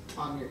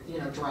on your, you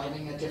know,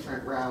 driving a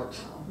different route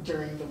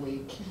during the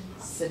week,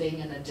 sitting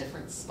in a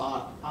different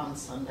spot on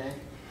Sunday.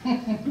 You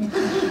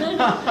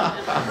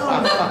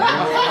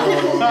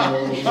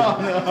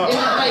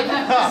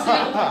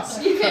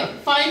can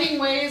finding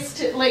ways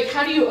to, like,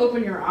 how do you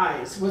open your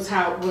eyes was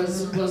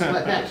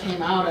what that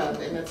came out of.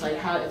 And it's like,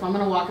 how, if I'm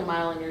gonna walk a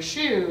mile in your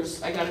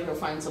shoes, I gotta go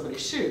find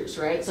somebody's shoes,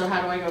 right? So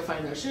how do I go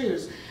find those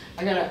shoes?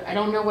 I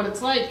don't know what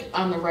it's like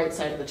on the right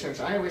side of the church.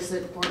 I always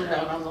sit bordered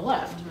out on the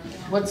left.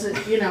 What's it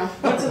like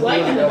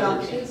in the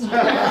balconies? You know,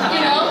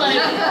 like,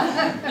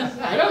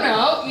 I don't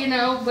know, you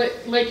know, but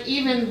like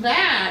even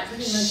that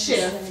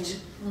shift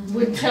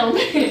would tell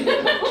me,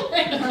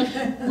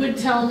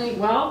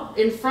 well,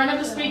 in front of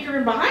the speaker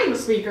and behind the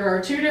speaker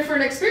are two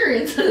different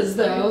experiences,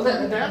 though.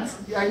 That's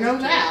I know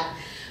that.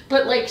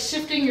 But like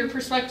shifting your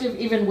perspective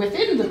even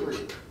within the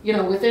group, you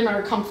know, within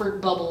our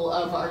comfort bubble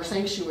of our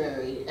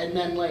sanctuary, and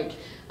then like,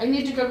 I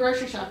need to go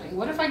grocery shopping.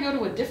 What if I go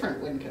to a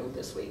different Winco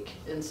this week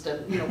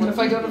instead? You know, what if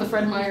I go to the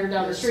Fred Meyer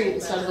down the street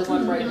instead of the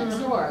one right next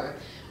door?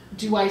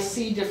 Do I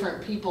see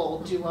different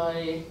people?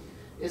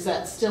 Is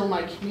that still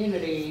my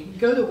community?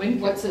 Go to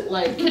Winco. What's it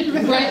like?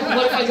 Right?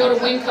 What if I go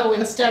to Winco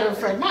instead of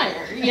Fred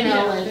Meyer? You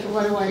know, like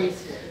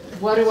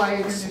what do I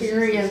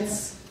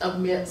experience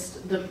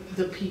amidst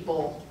the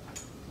people,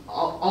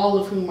 all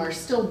of whom are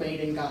still made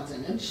in God's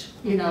image,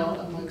 you know,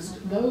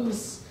 amongst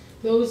those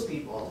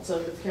people. So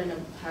it's kind of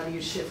how do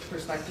you shift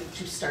perspective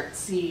to start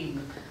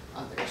seeing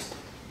others.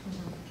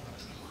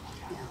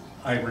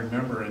 I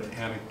remember an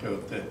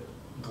anecdote that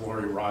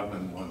Glory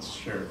Rodman once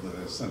shared with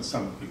us, and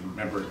some of you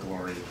remember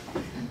Glory,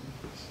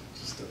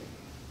 just a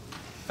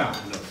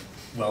fountain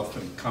of wealth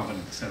and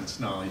common sense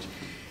knowledge.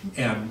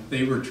 And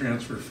they were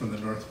transferred from the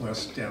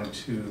Northwest down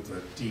to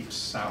the deep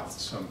South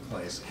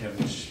someplace,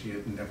 and she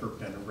had never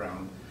been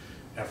around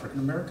African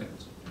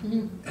Americans.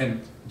 Mm-hmm.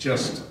 And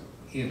just,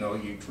 you know,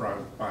 you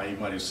drive by, you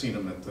might have seen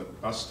them at the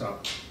bus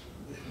stop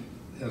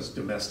as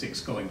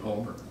domestics going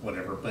home or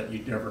whatever, but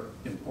you'd never,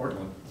 in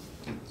Portland,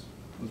 it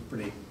was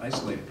pretty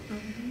isolated.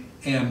 Mm-hmm.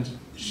 And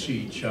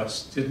she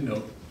just didn't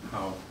know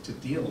how to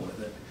deal with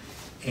it.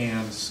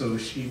 And so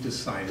she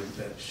decided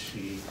that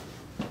she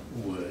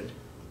would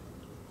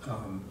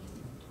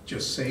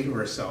just say to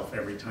herself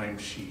every time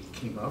she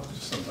came up to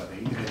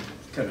somebody, and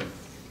kind of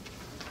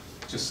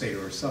just say to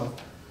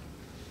herself,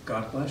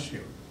 God bless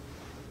you.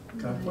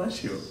 God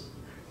bless you.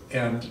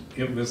 And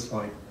it was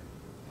like,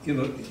 you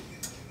know,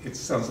 it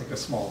sounds like a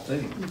small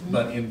thing, mm-hmm.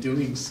 but in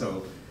doing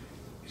so,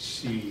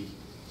 she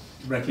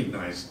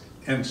recognized,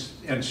 and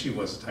she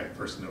was the type of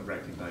person that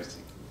recognized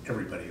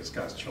everybody as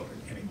God's children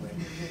anyway.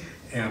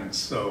 Mm-hmm. And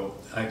so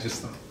I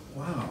just thought,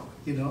 wow,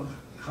 you know,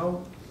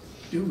 how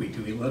do we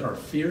let our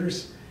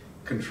fears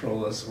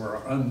control us, or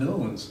our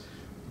unknowns,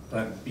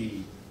 but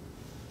be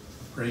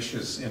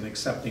gracious in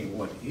accepting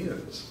what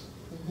is?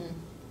 Mm-hmm.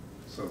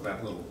 So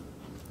that little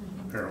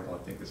parable, I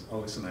think, is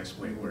always a nice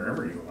way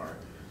wherever you are,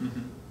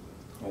 mm-hmm.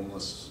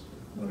 homeless,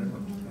 whatever.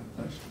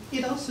 Mm-hmm.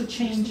 It also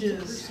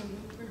changes,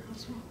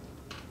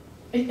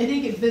 I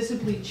think it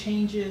visibly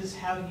changes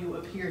how you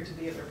appear to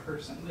the other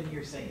person when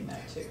you're saying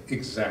that too.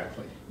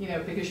 Exactly. You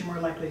know, because you're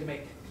more likely to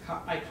make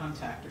eye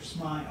contact or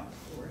smile.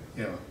 Or,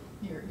 yeah.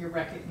 You're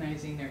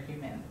recognizing their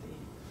humanity.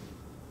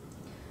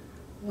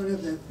 One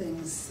of the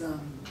things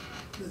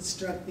that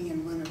struck me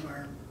in one of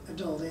our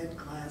adult ed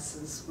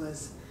classes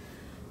was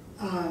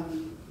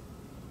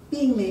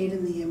being made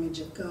in the image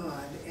of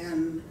God.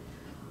 And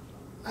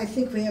I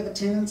think we have a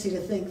tendency to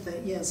think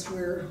that, yes,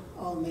 we're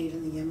all made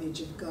in the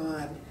image of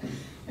God,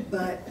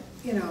 but,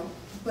 you know,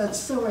 but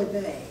so are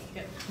they.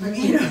 Yep. I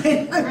mean,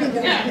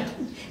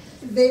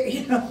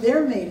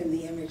 they're made in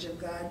the image of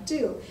God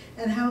too.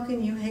 And how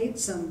can you hate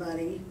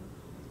somebody,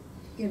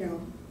 you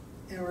know,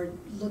 or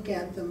look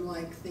at them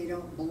like they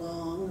don't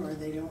belong or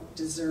they don't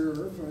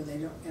deserve or they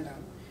don't, you know,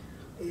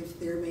 if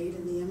they're made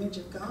in the image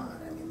of God?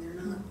 I mean,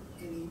 they're not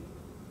any,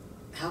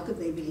 how could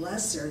they be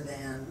lesser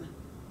than,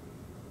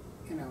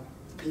 you know,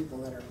 people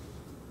that are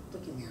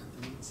looking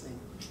at them and saying,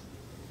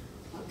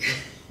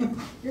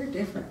 you're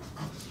different.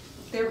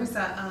 There was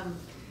a,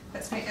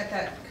 at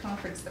that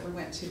conference that we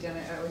went to down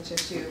at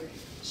OHSU,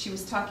 she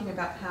was talking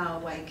about how,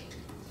 like,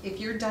 if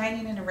you're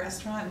dining in a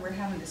restaurant and we're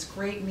having this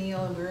great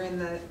meal and we're in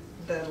the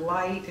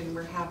light and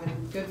we're having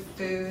good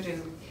food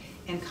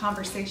and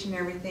conversation and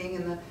everything,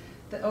 and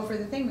over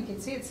the thing we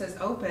can see it says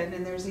open,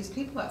 and there's these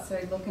people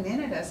outside looking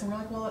in at us, and we're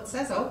like, well, it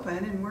says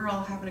open and we're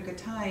all having a good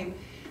time,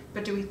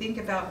 but do we think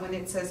about when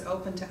it says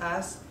open to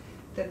us,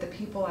 that the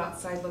people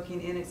outside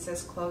looking in, it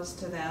says closed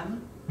to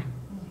them,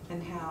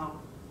 and how,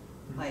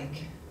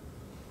 like,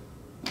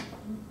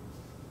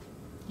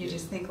 you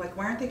just think, like,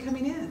 why aren't they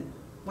coming in?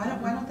 Why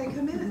don't they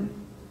come in?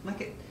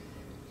 Like,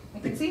 I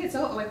can see it's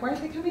open, like, why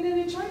aren't they coming in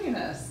and joining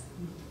us?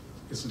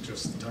 Isn't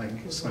just the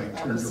time sign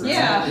turned around.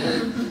 Yeah,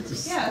 yeah,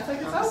 it's like,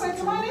 it's open,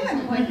 come on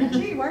in. Like,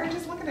 gee, why are you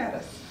just looking at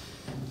us?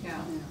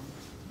 Yeah.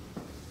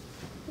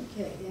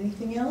 Okay,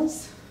 anything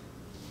else?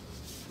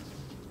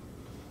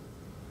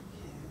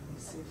 Okay, let me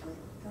see if I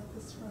got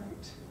this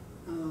right.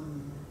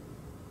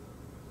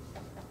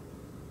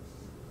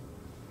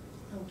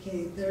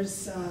 Okay,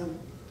 there's a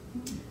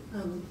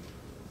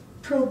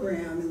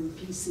program in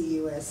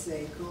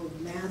PCUSA called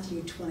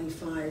Matthew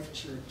 25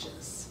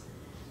 Churches.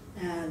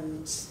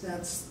 And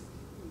that's,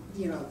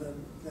 you know,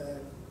 the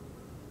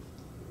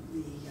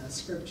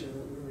scripture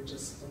that we were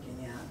just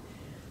looking at.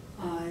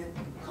 It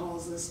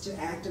calls us to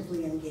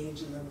actively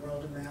engage in the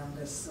world around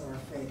us so our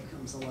faith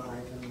comes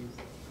alive and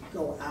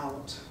go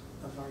out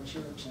of our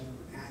church and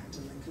act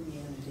in the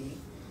community.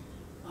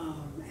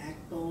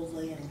 Act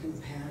boldly and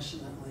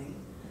compassionately.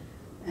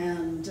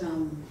 And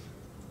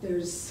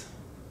there's,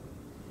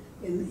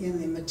 in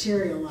the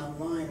material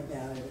online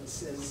about it, it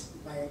says,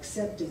 by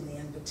accepting the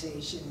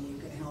invitation, you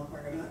can help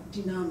our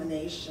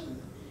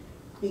denomination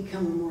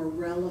become a more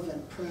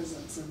relevant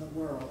presence in the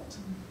world.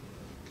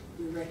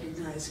 We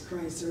recognize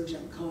Christ's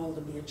urgent call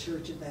to be a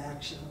church of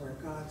action where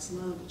God's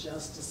love,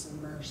 justice,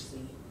 and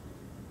mercy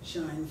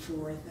shine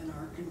forth and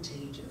are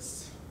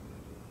contagious.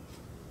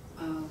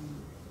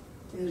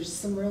 There's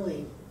some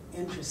really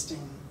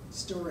interesting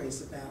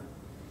stories about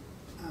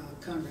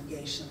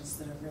congregations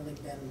that have really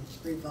been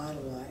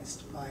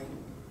revitalized by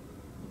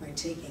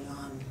taking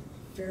on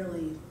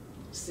fairly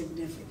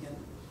significant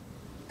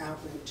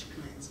outreach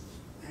kinds of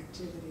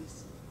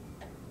activities.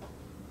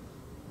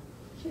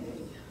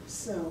 Okay,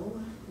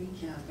 so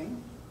recapping,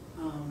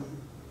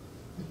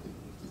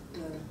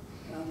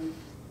 we've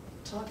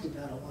talked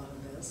about a lot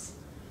of this.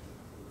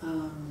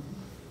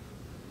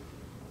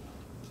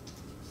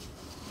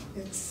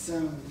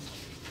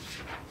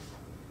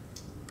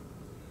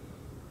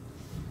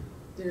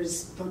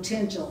 There's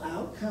potential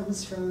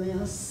outcomes from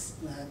this.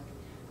 The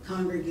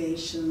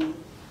congregation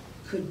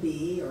could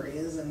be or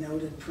is a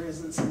noted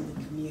presence in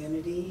the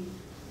community.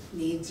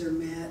 Needs are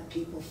met,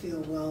 people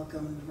feel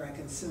welcomed,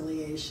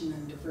 reconciliation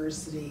and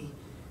diversity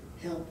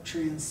help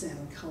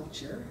transcend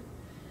culture.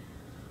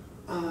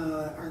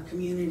 Our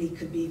community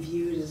could be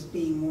viewed as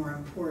being more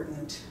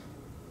important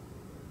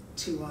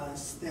to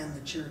us than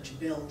the church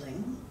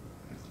building.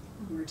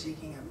 We're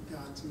taking up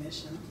God's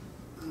mission.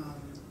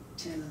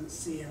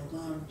 Tendency in a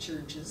lot of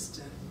churches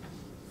to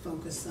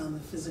focus on the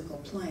physical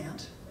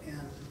plant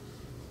and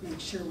make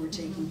sure we're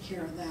taking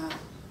care of that.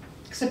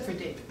 Except for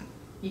David,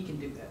 he can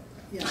do that.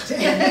 Yeah.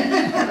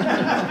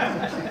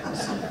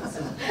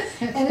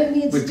 And it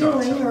needs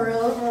doing,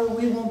 or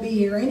we won't be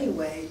here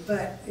anyway.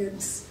 But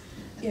it's,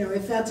 you know,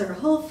 if that's our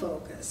whole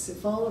focus,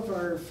 if all of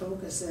our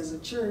focus as a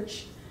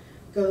church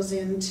goes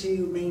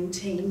into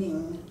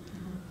maintaining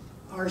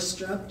our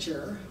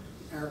structure,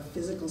 our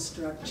physical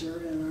structure,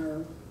 and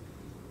our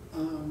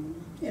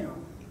you know,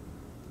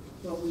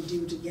 what we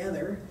do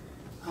together,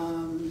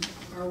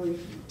 are we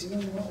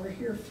doing what we're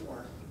here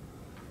for?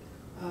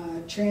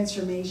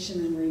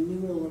 Transformation and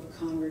renewal of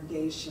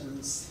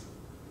congregations.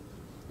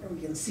 We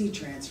can see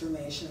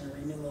transformation and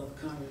renewal of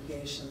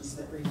congregations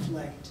that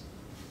reflect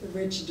the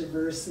rich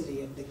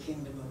diversity of the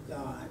kingdom of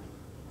God.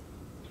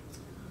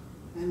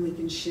 And we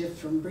can shift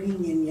from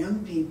bringing in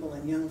young people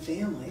and young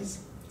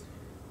families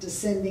to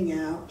sending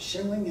out,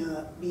 showing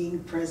up, being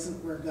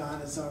present where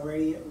God is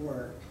already at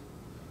work,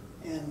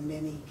 and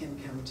many can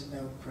come to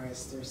know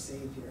Christ their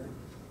Savior.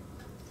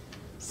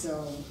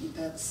 So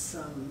that's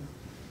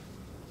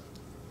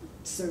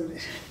so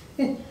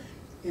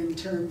in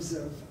terms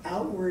of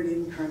outward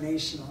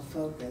incarnational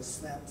focus,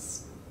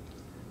 that's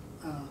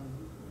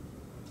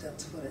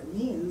what it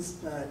means,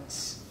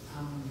 but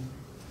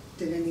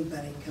did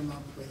anybody come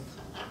up with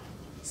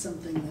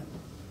something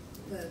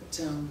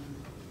that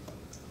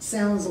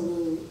sounds a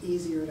little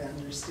easier to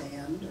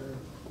understand, or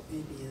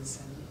maybe is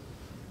in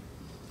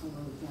a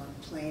little more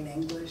plain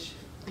English?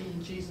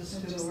 Being Jesus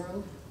to the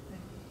world.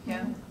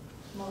 Yeah.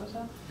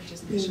 Melissa?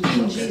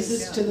 Being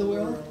Jesus to the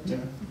world. Yeah.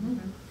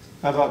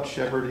 How about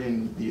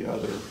shepherding the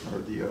other or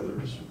the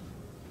others?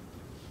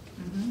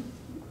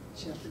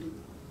 Shepherding.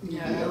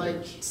 Yeah, I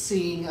like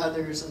seeing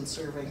others and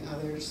serving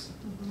others.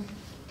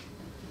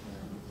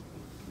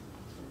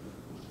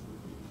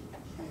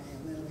 Okay,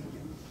 and then we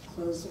can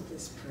close with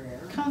this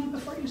prayer. Connie,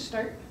 before you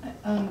start,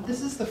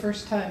 this is the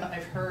first time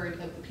I've heard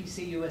of the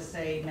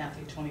PCUSA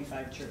Matthew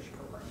 25 church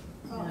program.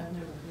 Oh. Yeah, I've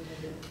never heard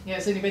of it. Yeah,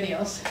 is anybody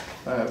else?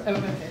 Oh,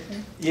 okay.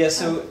 Yeah,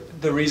 so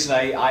the reason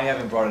I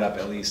haven't brought it up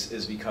at least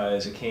is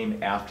because it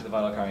came after the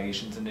Vital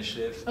Congregations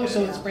Initiative. Oh,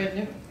 so it's brand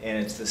new?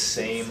 And it's the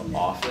same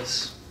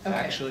office, Okay.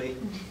 actually.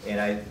 And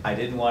I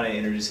didn't want to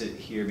introduce it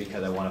here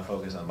because I want to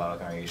focus on Vital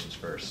Congregations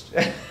first.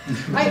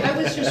 I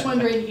was just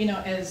wondering,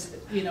 as,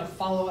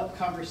 follow-up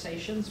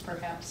conversations,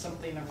 perhaps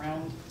something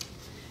around,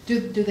 do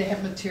they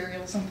have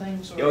materials and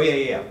things? Or? Oh,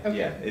 yeah. Okay.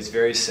 Yeah, it's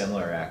very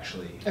similar,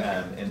 actually.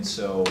 Okay. And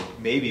so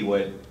maybe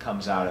what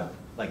comes out of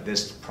like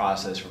this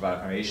process for Vital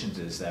Congregations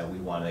is that we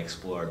want to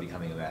explore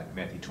becoming a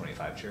Matthew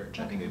 25 church.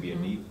 I think it would be a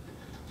neat,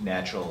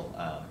 natural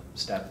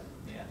step.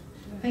 Yeah.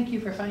 Thank you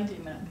for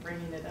finding that and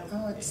bringing it up.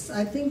 Oh,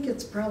 I think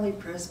it's probably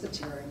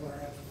Presbytery where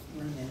I've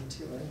run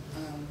into it.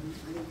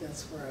 I think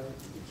that's where I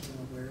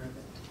became aware of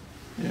it.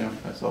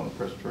 Yeah, I saw the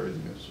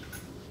Presbyterian news.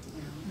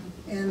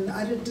 Yeah. And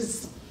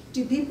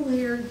do people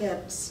here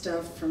get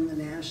stuff from the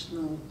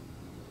national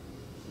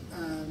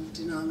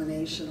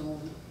denominational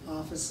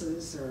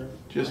offices, or?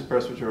 Just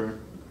Presbyterian.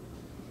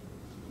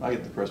 I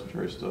get the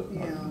Presbyterian stuff,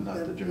 Yeah, not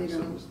the but, General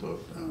Assembly stuff.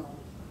 Oh,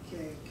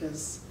 okay,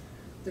 because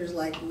there's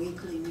like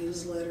weekly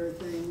newsletter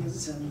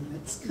things, and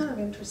it's kind of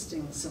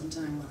interesting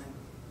sometime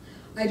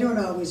when I don't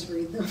always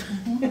read them,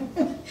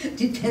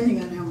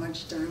 depending on how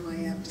much time I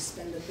have to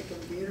spend at the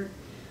computer.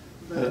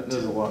 But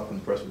There's a lot from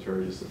the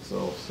Presbyterian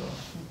itself, so.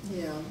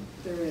 yeah,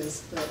 there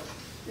is, but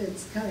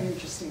it's kind of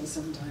interesting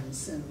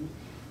sometimes, and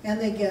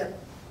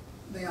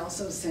they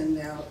also send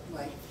out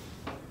like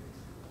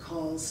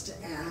calls to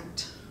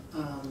act,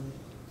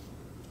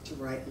 to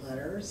write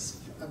letters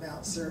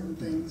about certain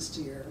things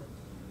to your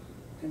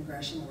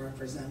congressional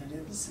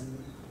representatives,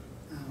 and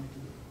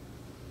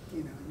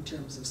in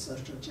terms of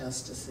social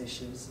justice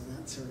issues and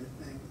that sort of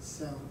thing.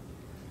 So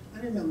I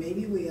don't know,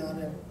 maybe we ought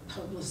to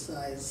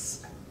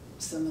publicize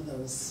some of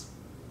those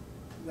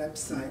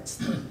websites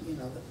that,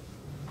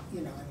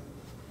 and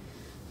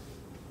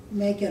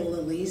make it a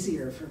little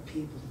easier for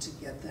people to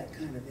get that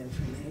kind of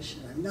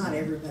information. And not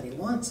everybody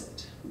wants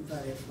it,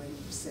 but if we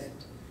said,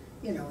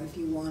 if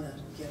you want to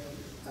get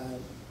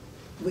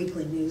a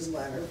weekly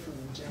newsletter from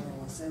the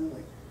General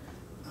Assembly,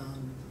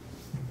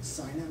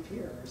 sign up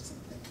here or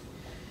something.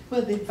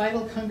 Well, the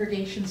Vital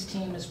Congregations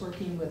team is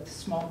working with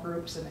small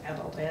groups and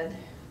adult ed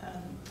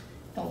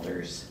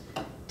elders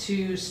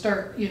to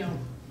start,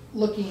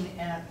 looking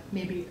at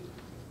maybe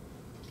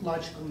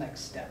logical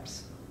next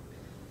steps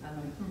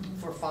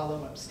for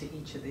follow-ups to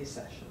each of these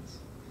sessions.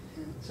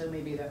 Yeah. So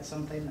maybe that's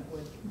something that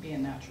would be a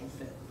natural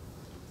fit.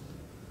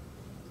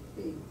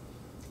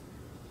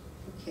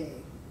 Okay,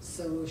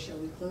 so shall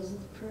we close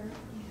with prayer?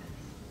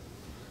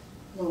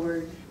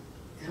 Lord,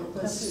 help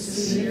us to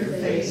see your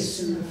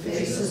face in the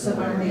faces of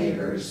our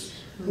neighbors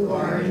who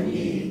are in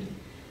need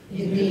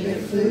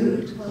of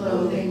food,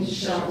 clothing,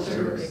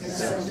 shelter,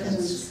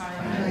 acceptance,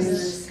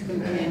 kindness,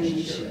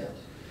 companionship.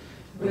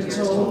 We're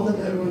told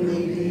that we're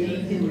made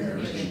in your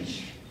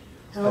image.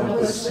 Help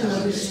us to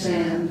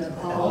understand that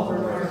all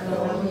of our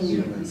fellow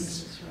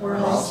humans were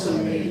also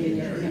made in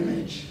your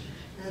image,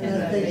 and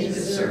that they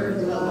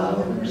deserve the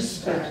love and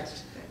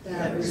respect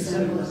that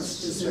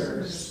resemblance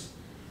deserves.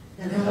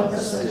 And help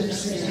us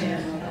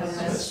understand how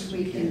best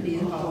we can be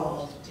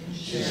involved in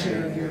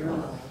sharing your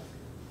love.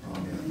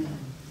 Amen.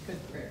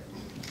 Good prayer.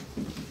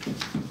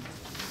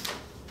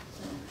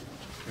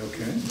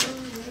 Okay.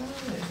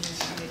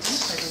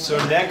 So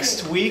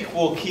next week,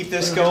 we'll keep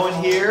this going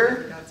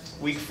here.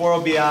 Week 4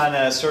 will be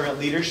on servant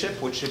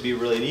leadership, which should be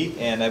really neat.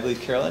 And I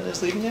believe Carolyn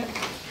is leading that. I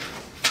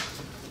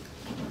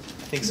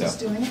think so. Who's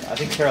doing it? I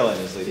think Carolyn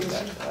is leading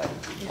that.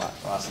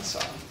 Lawson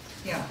saw.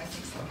 Yeah, I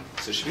think so.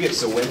 So should be good.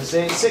 So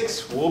Wednesday at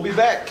 6, we'll be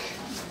back.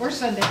 Or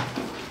Sunday.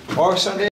 Or Sunday.